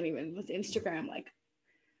I can't even with Instagram. Like,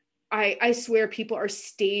 I swear people are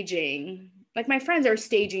staging, like my friends are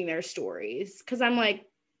staging their stories. Cause I'm like,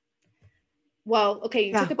 well, okay,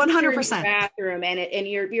 you Yeah, took a picture in your 100%. bathroom and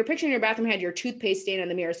your picture in your bathroom had your toothpaste stain on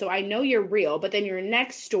the mirror. So I know you're real, but then your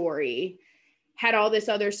next story had all this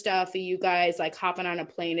other stuff of you guys like hopping on a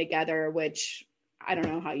plane together, which I don't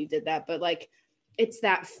know how you did that, but like it's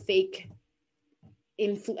that fake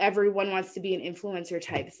everyone wants to be an influencer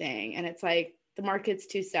type thing. And it's like the market's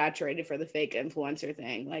too saturated for the fake influencer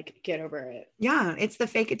thing. Like, get over it. Yeah, it's the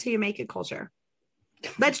fake it till you make it culture.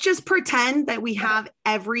 Let's just pretend that we have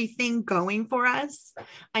everything going for us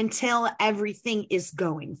until everything is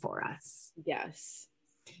going for us. Yes.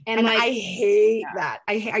 And like, I hate that.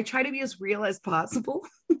 I try to be as real as possible.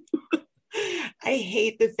 I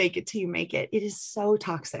hate the fake it till you make it. It is so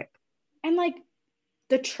toxic. And like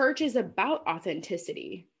the church is about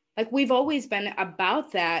authenticity. Like we've always been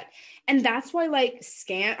about that. And that's why like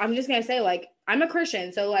I'm just going to say like, I'm a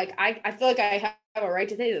Christian. So like, I feel like I have a right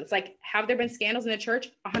to say this. Like, have there been scandals in the church?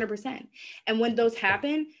 100%. And when those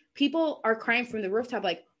happen, people are crying from the rooftop,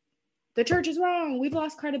 like the church is wrong. We've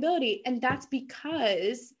lost credibility. And that's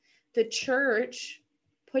because the church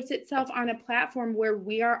puts itself on a platform where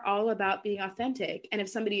we are all about being authentic. And if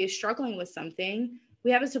somebody is struggling with something,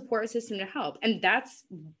 we have a support system to help. And that's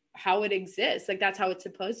how it exists. Like that's how it's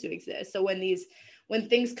supposed to exist. So when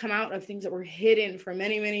things come out of things that were hidden for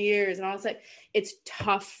many, many years and all it's like, it's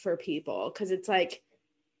tough for people because it's like,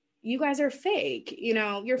 you guys are fake,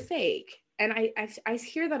 you're fake. And I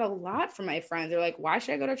hear that a lot from my friends. They're like, why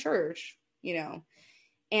should I go to church? And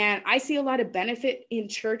I see a lot of benefit in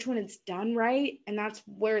church when it's done right. And that's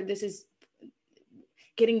where this is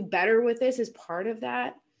getting better with this is part of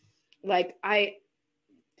that. Like, I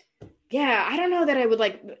don't know that I would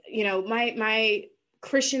like, my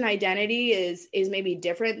Christian identity is maybe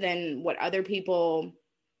different than what other people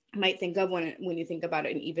might think of when you think about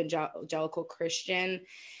an evangelical Christian,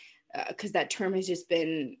 because that term has just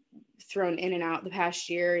been thrown in and out the past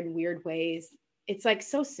year in weird ways. It's like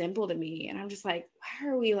so simple to me. And I'm just like, why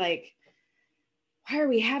are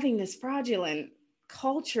we having this fraudulent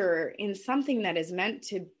culture in something that is meant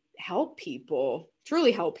to help people,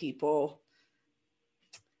 truly help people?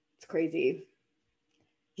 It's crazy.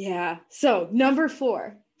 Yeah. So number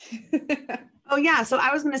 4. Oh yeah. So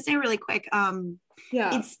I was going to say really quick.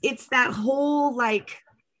 Yeah. It's that whole, like,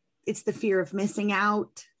 it's the fear of missing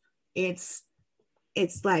out. It's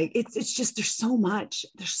like, it's just, there's so much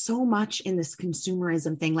in this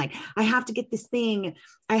consumerism thing. Like, I have to get this thing.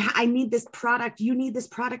 I need this product. You need this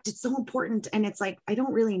product. It's so important. And it's like, I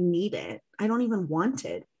don't really need it. I don't even want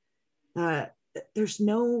it. There's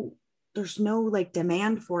no like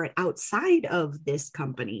demand for it outside of this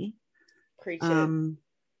company.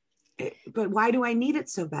 But why do I need it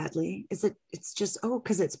so badly? It's just,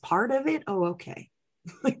 because it's part of it. Oh, okay.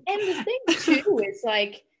 And the thing too is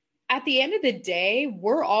like, at the end of the day,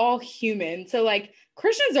 we're all human. So like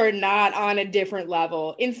Christians are not on a different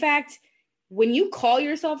level. In fact, when you call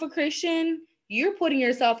yourself a Christian, you're putting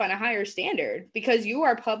yourself on a higher standard because you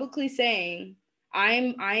are publicly saying,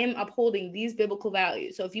 I am upholding these biblical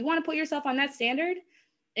values. So if you want to put yourself on that standard,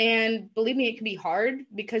 and believe me, it can be hard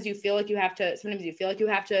because you feel like sometimes you feel like you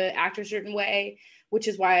have to act a certain way, which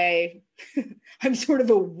is why I'm sort of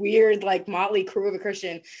a weird, like motley crew of a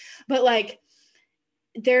Christian. But like,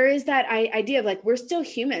 there is that idea of like, we're still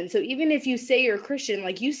human. So even if you say you're a Christian,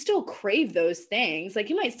 like you still crave those things. Like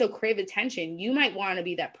you might still crave attention. You might want to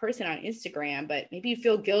be that person on Instagram, but maybe you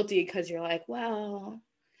feel guilty because you're like, well,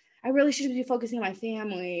 I really should be focusing on my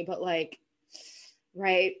family, but like,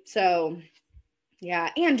 right. So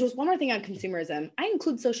yeah. And just one more thing on consumerism. I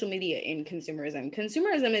include social media in consumerism.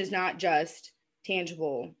 Consumerism is not just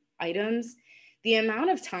tangible items. The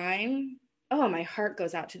amount of time, my heart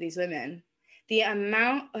goes out to these women. The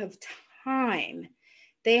amount of time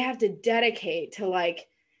they have to dedicate to like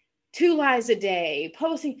 2 lives a day,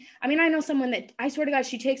 posting. I mean, I know someone that I swear to God,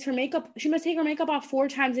 she must take her makeup off 4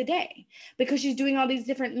 times a day because she's doing all these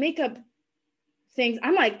different makeup things.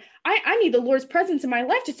 I'm like, I need the Lord's presence in my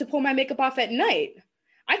life just to pull my makeup off at night.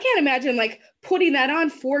 I can't imagine like putting that on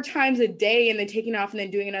 4 times a day and then taking off and then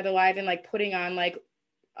doing another live and like putting on like,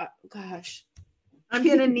 gosh. I'm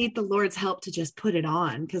going to need the Lord's help to just put it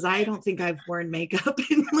on because I don't think I've worn makeup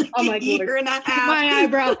in like a year and a half. Keep my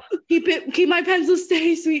eyebrow, keep my pencil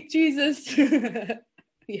steady, sweet Jesus.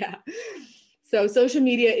 Yeah. So social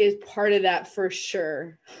media is part of that for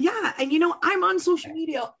sure. Yeah. And I'm on social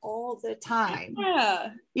media all the time.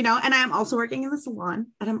 Yeah. And I am also working in the salon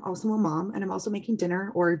and I'm also a mom and I'm also making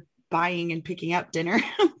dinner or buying and picking up dinner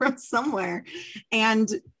from somewhere. And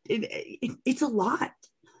it's a lot.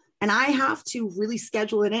 And I have to really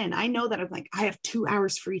schedule it in. I know that I'm like, I have 2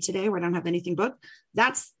 hours free today where I don't have anything booked.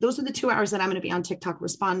 Those are the 2 hours that I'm going to be on TikTok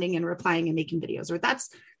responding and replying and making videos. Or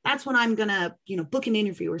that's when I'm going to, book an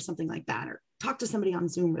interview or something like that, or talk to somebody on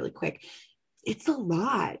Zoom really quick. It's a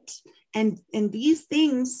lot. And these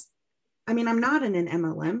things, I mean, I'm not in an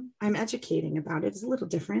MLM. I'm educating about it. It's a little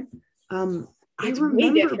different. It's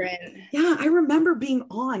way different. Yeah, I remember being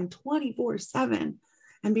on 24/7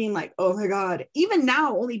 and being like, oh my God, even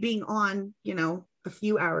now only being on, a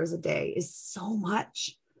few hours a day is so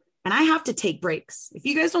much. And I have to take breaks. If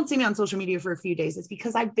you guys don't see me on social media for a few days, it's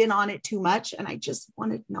because I've been on it too much and I just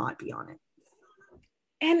want to not be on it.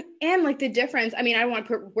 And like the difference, I mean, I don't want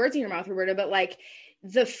to put words in your mouth, Roberta, but like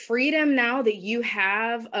the freedom now that you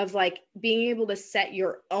have of like being able to set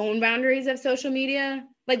your own boundaries of social media.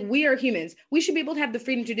 Like, we are humans. We should be able to have the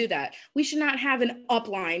freedom to do that. We should not have an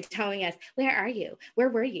upline telling us, where are you? Where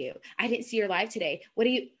were you? I didn't see your live today. What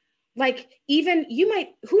do you like? Even you might,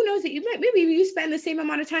 who knows that maybe you spend the same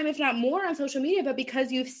amount of time, if not more, on social media, but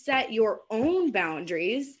because you've set your own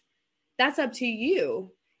boundaries, that's up to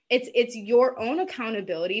you. It's your own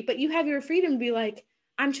accountability, but you have your freedom to be like,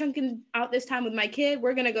 I'm chunking out this time with my kid.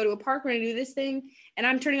 We're going to go to a park. We're going to do this thing. And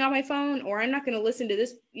I'm turning off my phone, or I'm not going to listen to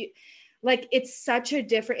this. Like, it's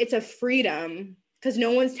it's a freedom because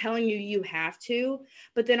no one's telling you have to,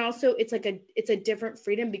 but then also it's a different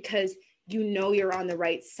freedom because you're on the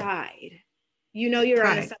right side. You're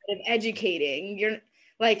on the side of educating. You're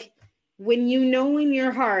like, when in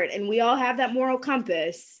your heart, and we all have that moral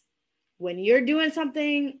compass, when you're doing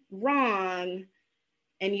something wrong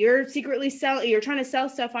and you're secretly you're trying to sell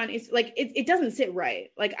stuff on, it's like, it doesn't sit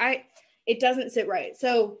right. Like it doesn't sit right.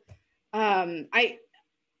 So,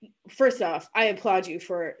 first off, I applaud you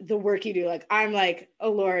for the work you do. Like, I'm like,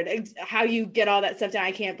 oh Lord, how you get all that stuff done.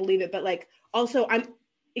 I can't believe it. But like, also I'm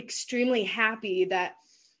extremely happy that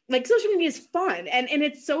like social media is fun and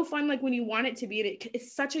it's so fun. Like when you want it to be,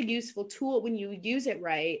 it's such a useful tool when you use it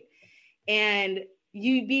right. And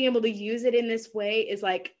you being able to use it in this way is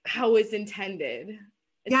like how it's intended.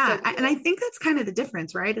 It's yeah. so cool. And I think that's kind of the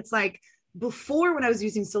difference, right? It's like before, when I was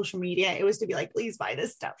using social media, it was to be like, please buy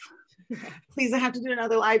this stuff. Please, I have to do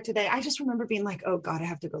another live today. I just remember being like, oh God, I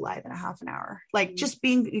have to go live in a half an hour. Like just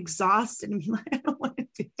being exhausted and being like, I don't want to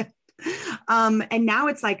do that. And now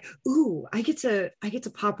it's like, ooh, I get to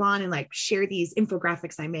pop on and like share these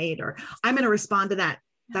infographics I made, or I'm going to respond to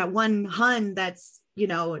that one hun that's,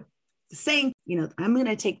 saying, I'm going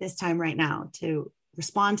to take this time right now to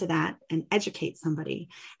respond to that and educate somebody.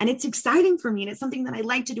 And it's exciting for me. And it's something that I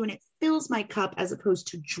like to do. And it fills my cup as opposed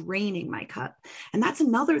to draining my cup. And that's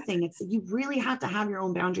another thing. It's you really have to have your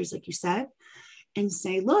own boundaries, like you said, and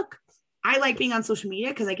say, look, I like being on social media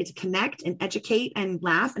because I get to connect and educate and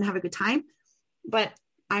laugh and have a good time. But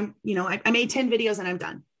I made 10 videos and I'm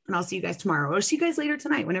done. And I'll see you guys tomorrow. Or see you guys later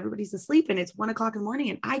tonight when everybody's asleep and it's 1 o'clock in the morning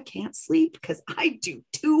and I can't sleep because I do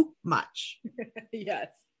too much. Yes.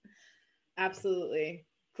 Absolutely.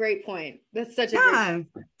 Great point. That's such a great point.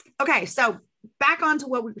 Okay. So back on to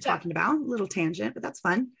what we were talking about, a little tangent, but that's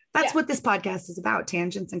fun. That's what this podcast is about,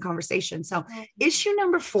 tangents and conversation. So issue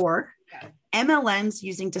number 4, MLMs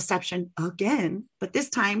using deception again, but this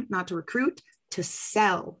time not to recruit, to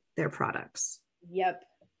sell their products. Yep.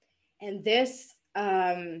 And this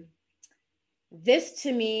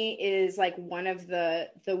to me is like one of the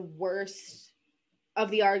worst of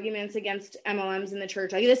the arguments against MLMs in the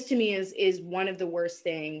church. Like this to me is one of the worst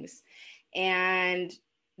things. And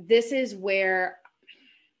this is where,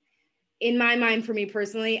 in my mind, for me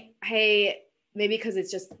personally, maybe because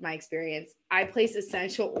it's just my experience, I place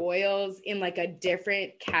essential oils in like a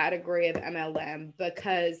different category of MLM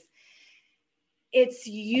because it's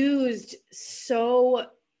used so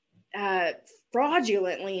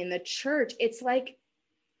fraudulently in the church. It's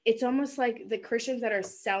almost like the Christians that are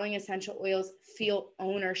selling essential oils feel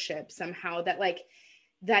ownership somehow,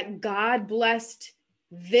 that God blessed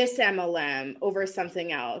this MLM over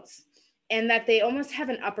something else, and that they almost have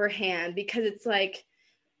an upper hand because it's like,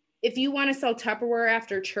 if you want to sell Tupperware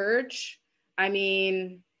after church, I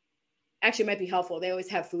mean, actually it might be helpful. They always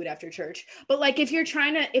have food after church, but like, if you're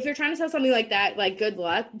trying to sell something like that, like good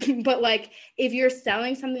luck. But like, if you're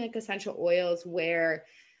selling something like essential oils where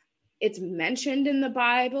it's mentioned in the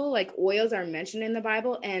Bible, like oils are mentioned in the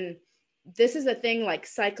Bible. And this is a thing, like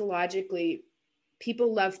psychologically,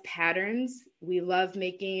 people love patterns. We love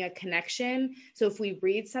making a connection. So if we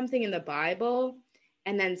read something in the Bible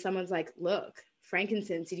and then someone's like, look,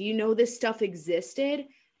 frankincense, do you know this stuff existed? And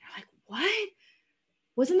you're like, what?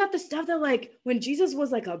 Wasn't that the stuff that like when Jesus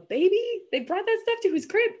was like a baby, they brought that stuff to his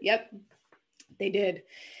crib? Yep, they did.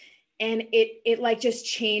 And it like just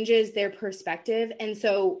changes their perspective. And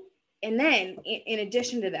so And then in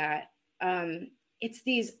addition to that, it's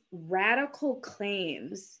these radical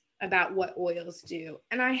claims about what oils do.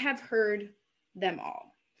 And I have heard them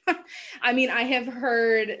all. I mean, I have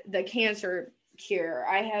heard the cancer cure.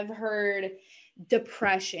 I have heard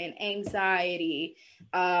depression, anxiety,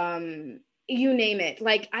 you name it.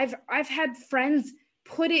 Like I've had friends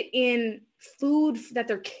put it in food that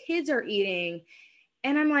their kids are eating.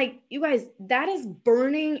 And I'm like, you guys, that is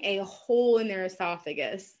burning a hole in their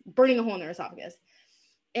esophagus.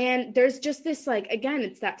 And there's just this, like, again,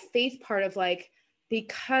 it's that faith part of like,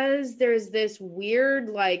 because there's this weird,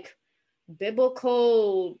 like,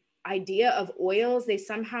 biblical idea of oils, they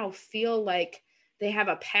somehow feel like they have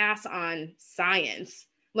a pass on science.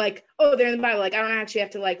 Like, oh, they're in the Bible. Like, I don't actually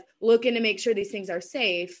have to like look in to make sure these things are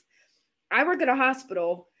safe. I work at a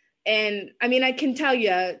hospital. And I mean, I can tell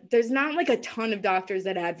you, there's not like a ton of doctors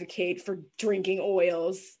that advocate for drinking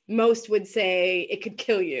oils. Most would say it could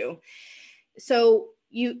kill you. So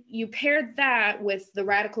you paired that with the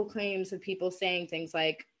radical claims of people saying things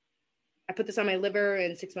like, I put this on my liver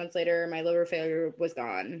and 6 months later, my liver failure was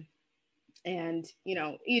gone. And, you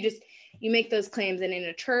know, you make those claims. And in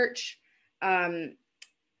a church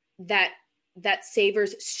that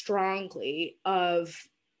savors strongly of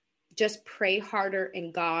just pray harder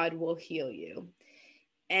and God will heal you.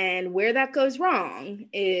 And where that goes wrong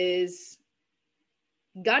is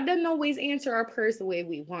God doesn't always answer our prayers the way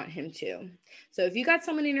we want him to. So if you got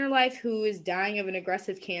someone in your life who is dying of an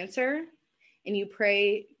aggressive cancer and you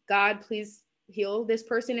pray, God, please heal this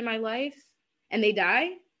person in my life, and they die,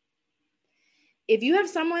 if you have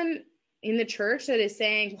someone in the church that is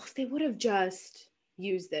saying, well, if they would have just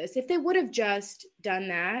used this, if they would have just done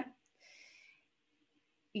that,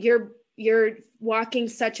 you're walking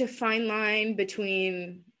such a fine line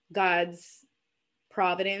between God's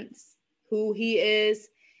providence, who he is,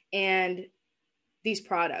 and these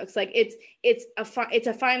products. Like it's a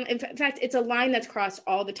fine, in fact, it's a line that's crossed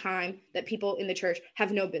all the time that people in the church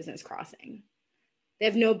have no business crossing. They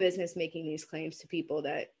have no business making these claims to people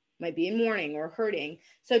that might be in mourning or hurting.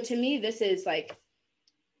 So to me, this is like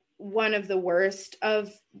one of the worst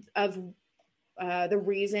of the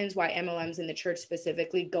reasons why MLMs in the church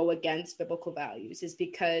specifically go against biblical values is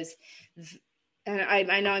because, and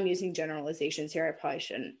I know I'm using generalizations here, I probably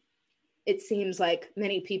shouldn't. It seems like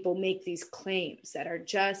many people make these claims that are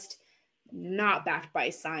just not backed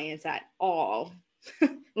by science at all,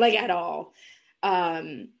 like at all.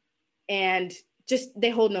 And just,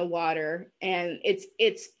 they hold no water. And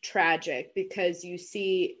it's tragic because you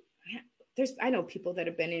see, I know people that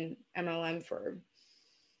have been in MLM for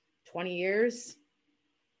 20 years.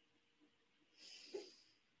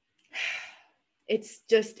 It's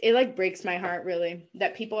just, it like breaks my heart really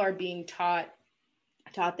that people are being taught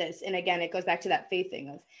this. And again, it goes back to that faith thing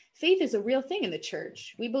of faith is a real thing in the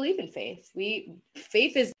church. We believe in faith.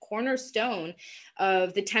 Faith is cornerstone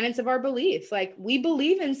of the tenets of our belief. Like we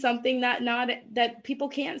believe in something that people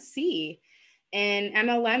can't see. And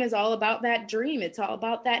MLM is all about that dream. It's all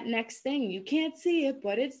about that next thing. You can't see it,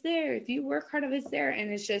 but it's there. If you work hard, it's there.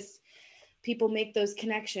 And it's just, people make those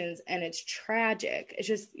connections and it's tragic. It's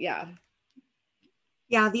just, yeah.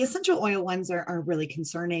 Yeah, the essential oil ones are really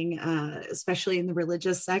concerning, especially in the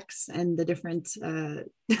religious sects and the different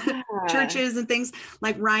churches and things.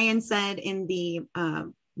 Like Ryan said in the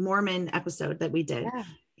Mormon episode that we did,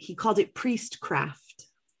 he called it priestcraft.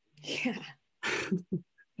 Yeah.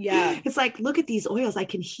 Yeah. It's like, look at these oils. I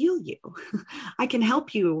can heal you. I can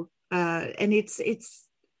help you. And it's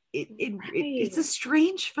a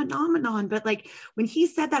strange phenomenon. But like when he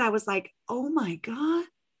said that, I was like, oh my God.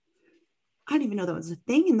 I didn't even know that was a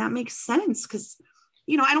thing. And that makes sense because,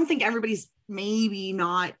 you know, I don't think everybody's maybe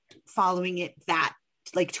not following it that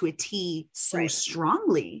like to a T so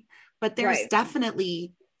strongly, but there's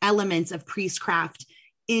definitely elements of priestcraft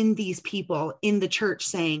in these people in the church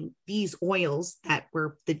saying these oils that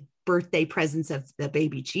were the birthday presents of the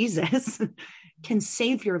baby Jesus can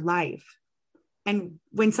save your life. And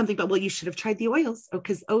when something, but well, you should have tried the oils. Oh,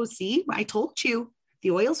 because, see, I told you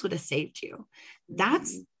the oils would have saved you.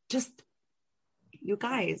 That's just, you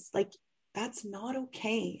guys, like, that's not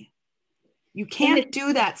okay. You can't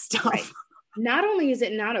do that stuff. Right. Not only is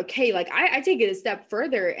it not okay, like I take it a step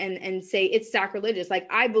further and say it's sacrilegious. Like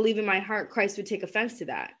I believe in my heart, Christ would take offense to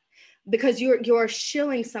that because you're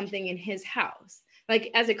shilling something in his house.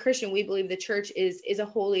 Like as a Christian, we believe the church is a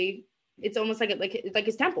holy, it's almost like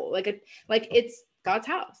his temple, like it's God's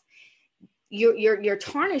house. You're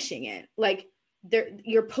tarnishing it. Like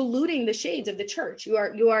you're polluting the shades of the church.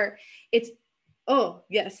 Oh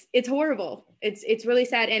yes, it's horrible. It's really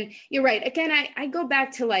sad. And you're right. Again, I go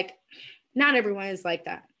back to like, not everyone is like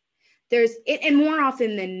that. there's it, and more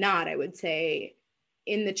often than not, I would say,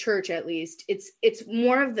 in the church at least, it's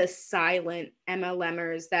more of the silent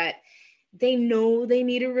MLMers that they know they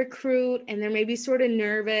need a recruit and they're maybe sort of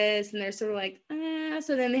nervous and they're sort of like,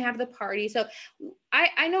 so then they have the party. So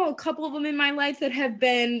I know a couple of them in my life that have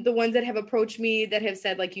been the ones that have approached me that have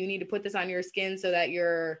said, like, you need to put this on your skin so that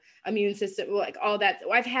your immune system, like all that.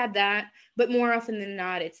 I've had that, but more often than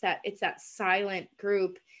not, it's that silent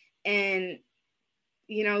group. And,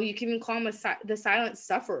 you know, you can even call them the silent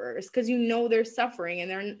sufferers, because you know they're suffering and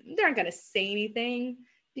they're not going to say anything,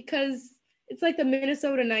 because it's like the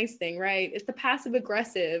Minnesota nice thing, right? It's the passive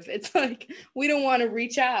aggressive. It's like, we don't want to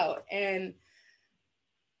reach out. And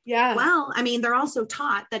yeah. Well, I mean, they're also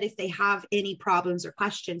taught that if they have any problems or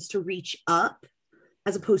questions, to reach up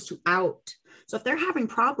as opposed to out. So if they're having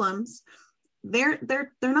problems, they're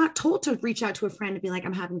not told to reach out to a friend and be like,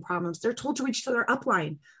 I'm having problems. They're told to reach to their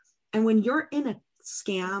upline. And when you're in a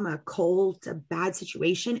scam, a cult, a bad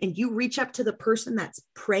situation, and you reach up to the person that's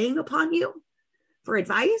preying upon you for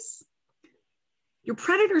advice, your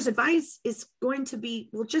predator's advice is going to be,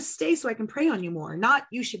 well, just stay so I can prey on you more, not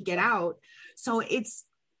you should get out. So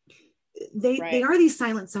they are these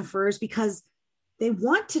silent sufferers because they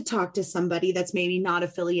want to talk to somebody that's maybe not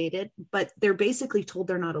affiliated, but they're basically told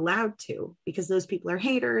they're not allowed to, because those people are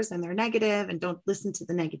haters and they're negative and don't listen to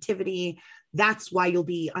the negativity. That's why you'll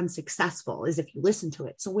be unsuccessful, is if you listen to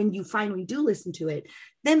it. So when you finally do listen to it,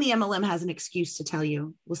 then the MLM has an excuse to tell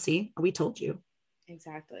you, well, see, we told you.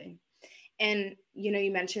 Exactly. And, you know,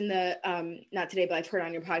 you mentioned the, not today, but I've heard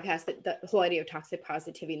on your podcast that the whole idea of toxic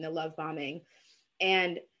positivity and the love bombing.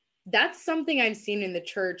 And that's something I've seen in the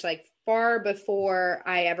church, like far before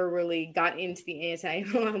I ever really got into the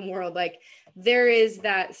anti-MLM world. Like, there is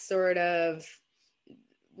that sort of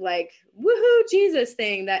like, woohoo, Jesus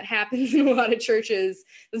thing that happens in a lot of churches.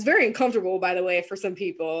 It's very uncomfortable, by the way, for some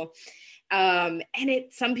people. And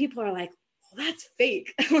some people are like, well, that's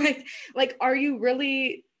fake. like, are you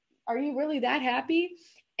really that happy?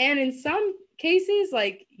 And in some cases,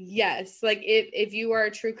 like, yes, like if you are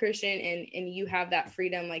a true Christian and you have that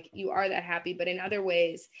freedom, like, you are that happy. But in other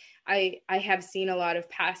ways, I have seen a lot of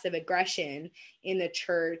passive aggression in the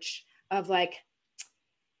church of like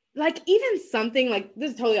even something like,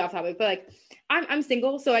 this is totally off topic, but like, I'm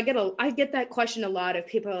single. So I get that question a lot of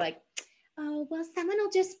people are like, oh, well, someone will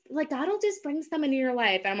just, like, God will just bring someone into your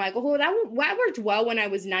life. And I'm like, oh, that worked well when I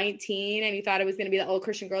was 19 and you thought I was going to be the old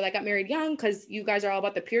Christian girl that got married young, because you guys are all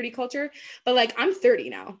about the purity culture. But like, I'm 30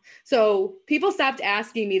 now. So people stopped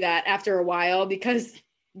asking me that after a while, because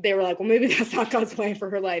they were like, well, maybe that's not God's plan for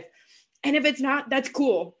her life. And if it's not, that's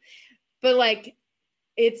cool. But like,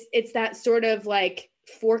 it's that sort of like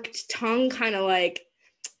forked tongue kind of like,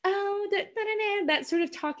 oh, that sort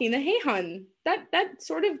of talking, the hey hun, that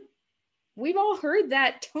sort of, we've all heard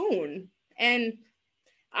that tone, and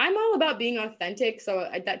I'm all about being authentic. So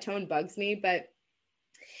that tone bugs me. But,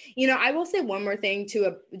 you know, I will say one more thing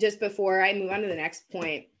too, just before I move on to the next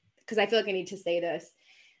point, because I feel like I need to say this.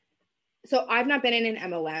 So I've not been in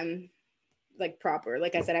an MLM like proper.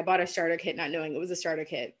 Like I said, I bought a starter kit not knowing it was a starter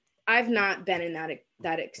kit. I've not been in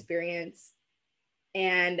that experience.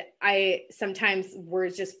 And sometimes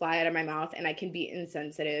words just fly out of my mouth and I can be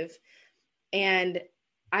insensitive. And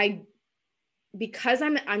because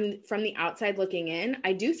I'm from the outside looking in,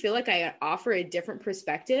 I do feel like I offer a different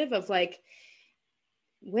perspective of like,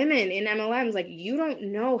 women in MLMs, like, you don't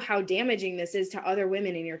know how damaging this is to other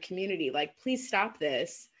women in your community. Like, please stop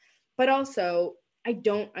this. But also, I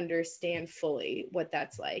don't understand fully what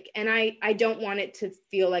that's like. And I don't want it to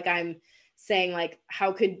feel like I'm saying like,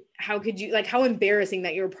 how could you, like, how embarrassing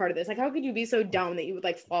that you're a part of this. Like, how could you be so dumb that you would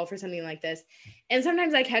like fall for something like this? And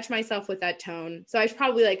sometimes I catch myself with that tone. So I should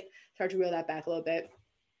probably like start to reel that back a little bit.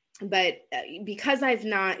 But because I've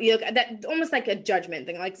not, you know, that almost like a judgment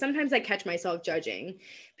thing. Like, sometimes I catch myself judging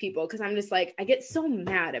people because I'm just like, I get so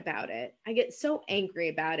mad about it. I get so angry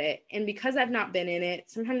about it. And because I've not been in it,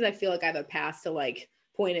 sometimes I feel like I have a pass to like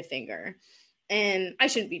point a finger, and I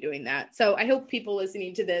shouldn't be doing that. So I hope people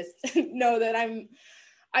listening to this know that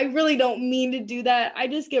I really don't mean to do that. I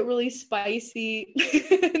just get really spicy.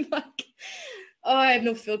 Like, oh, I have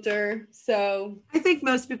no filter. So I think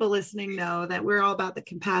most people listening know that we're all about the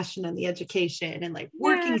compassion and the education and like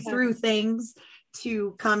working through things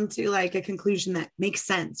to come to like a conclusion that makes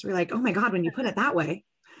sense. We're like, oh my God, when you put it that way.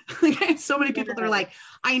 Like, I have so many people that are like,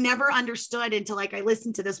 I never understood until like I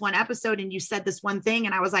listened to this one episode and you said this one thing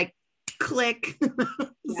and I was like, click.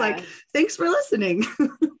 It's like, thanks for listening.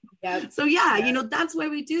 So you know, that's why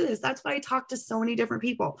we do this. That's why I talk to so many different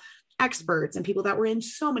people, experts and people that were in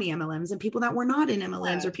so many MLMs and people that were not in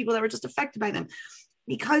MLMs or people that were just affected by them,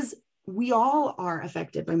 because we all are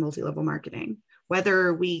affected by multi-level marketing,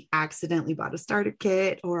 whether we accidentally bought a starter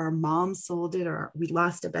kit or our mom sold it, or we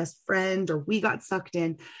lost a best friend, or we got sucked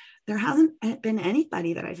in. There hasn't been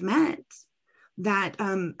anybody that I've met that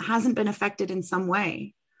hasn't been affected in some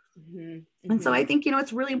way. Mm-hmm. Mm-hmm. And so I think,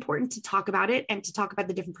 it's really important to talk about it and to talk about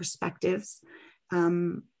the different perspectives,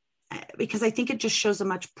 because I think it just shows a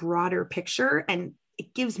much broader picture, and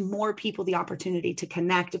it gives more people the opportunity to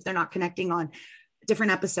connect if they're not connecting on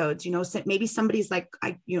different episodes. Maybe somebody's like,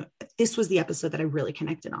 this was the episode that I really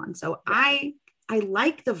connected on. So I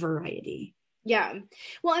like the variety. Yeah.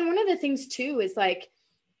 Well, and one of the things too is like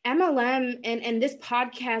MLM and this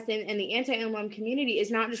podcast and the anti-MLM community is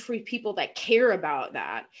not just for people that care about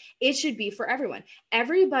that. It should be for everyone.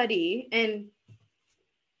 Everybody, and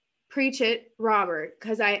preach it, Robert,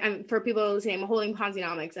 because I'm, for people listening, I'm holding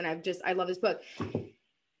Ponzinomics, and I love this book.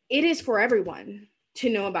 It is for everyone to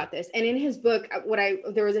know about this. And in his book,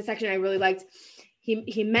 there was a section I really liked.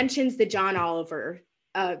 He mentions the John Oliver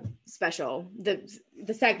special, the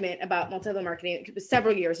segment about multi-level marketing. It was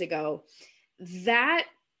several years ago. That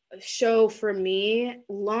show for me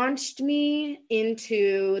launched me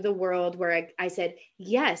into the world where I said,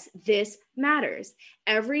 yes, this matters.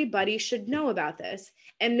 Everybody should know about this.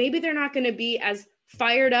 And maybe they're not going to be as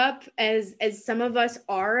fired up as some of us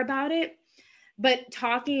are about it. But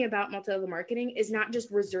talking about multi-level marketing is not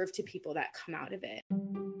just reserved to people that come out of it.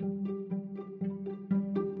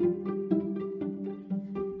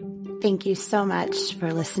 Thank you so much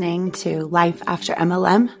for listening to Life After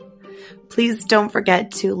MLM. Please don't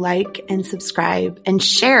forget to like and subscribe and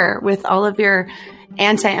share with all of your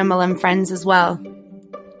anti-MLM friends as well.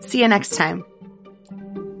 See you next time.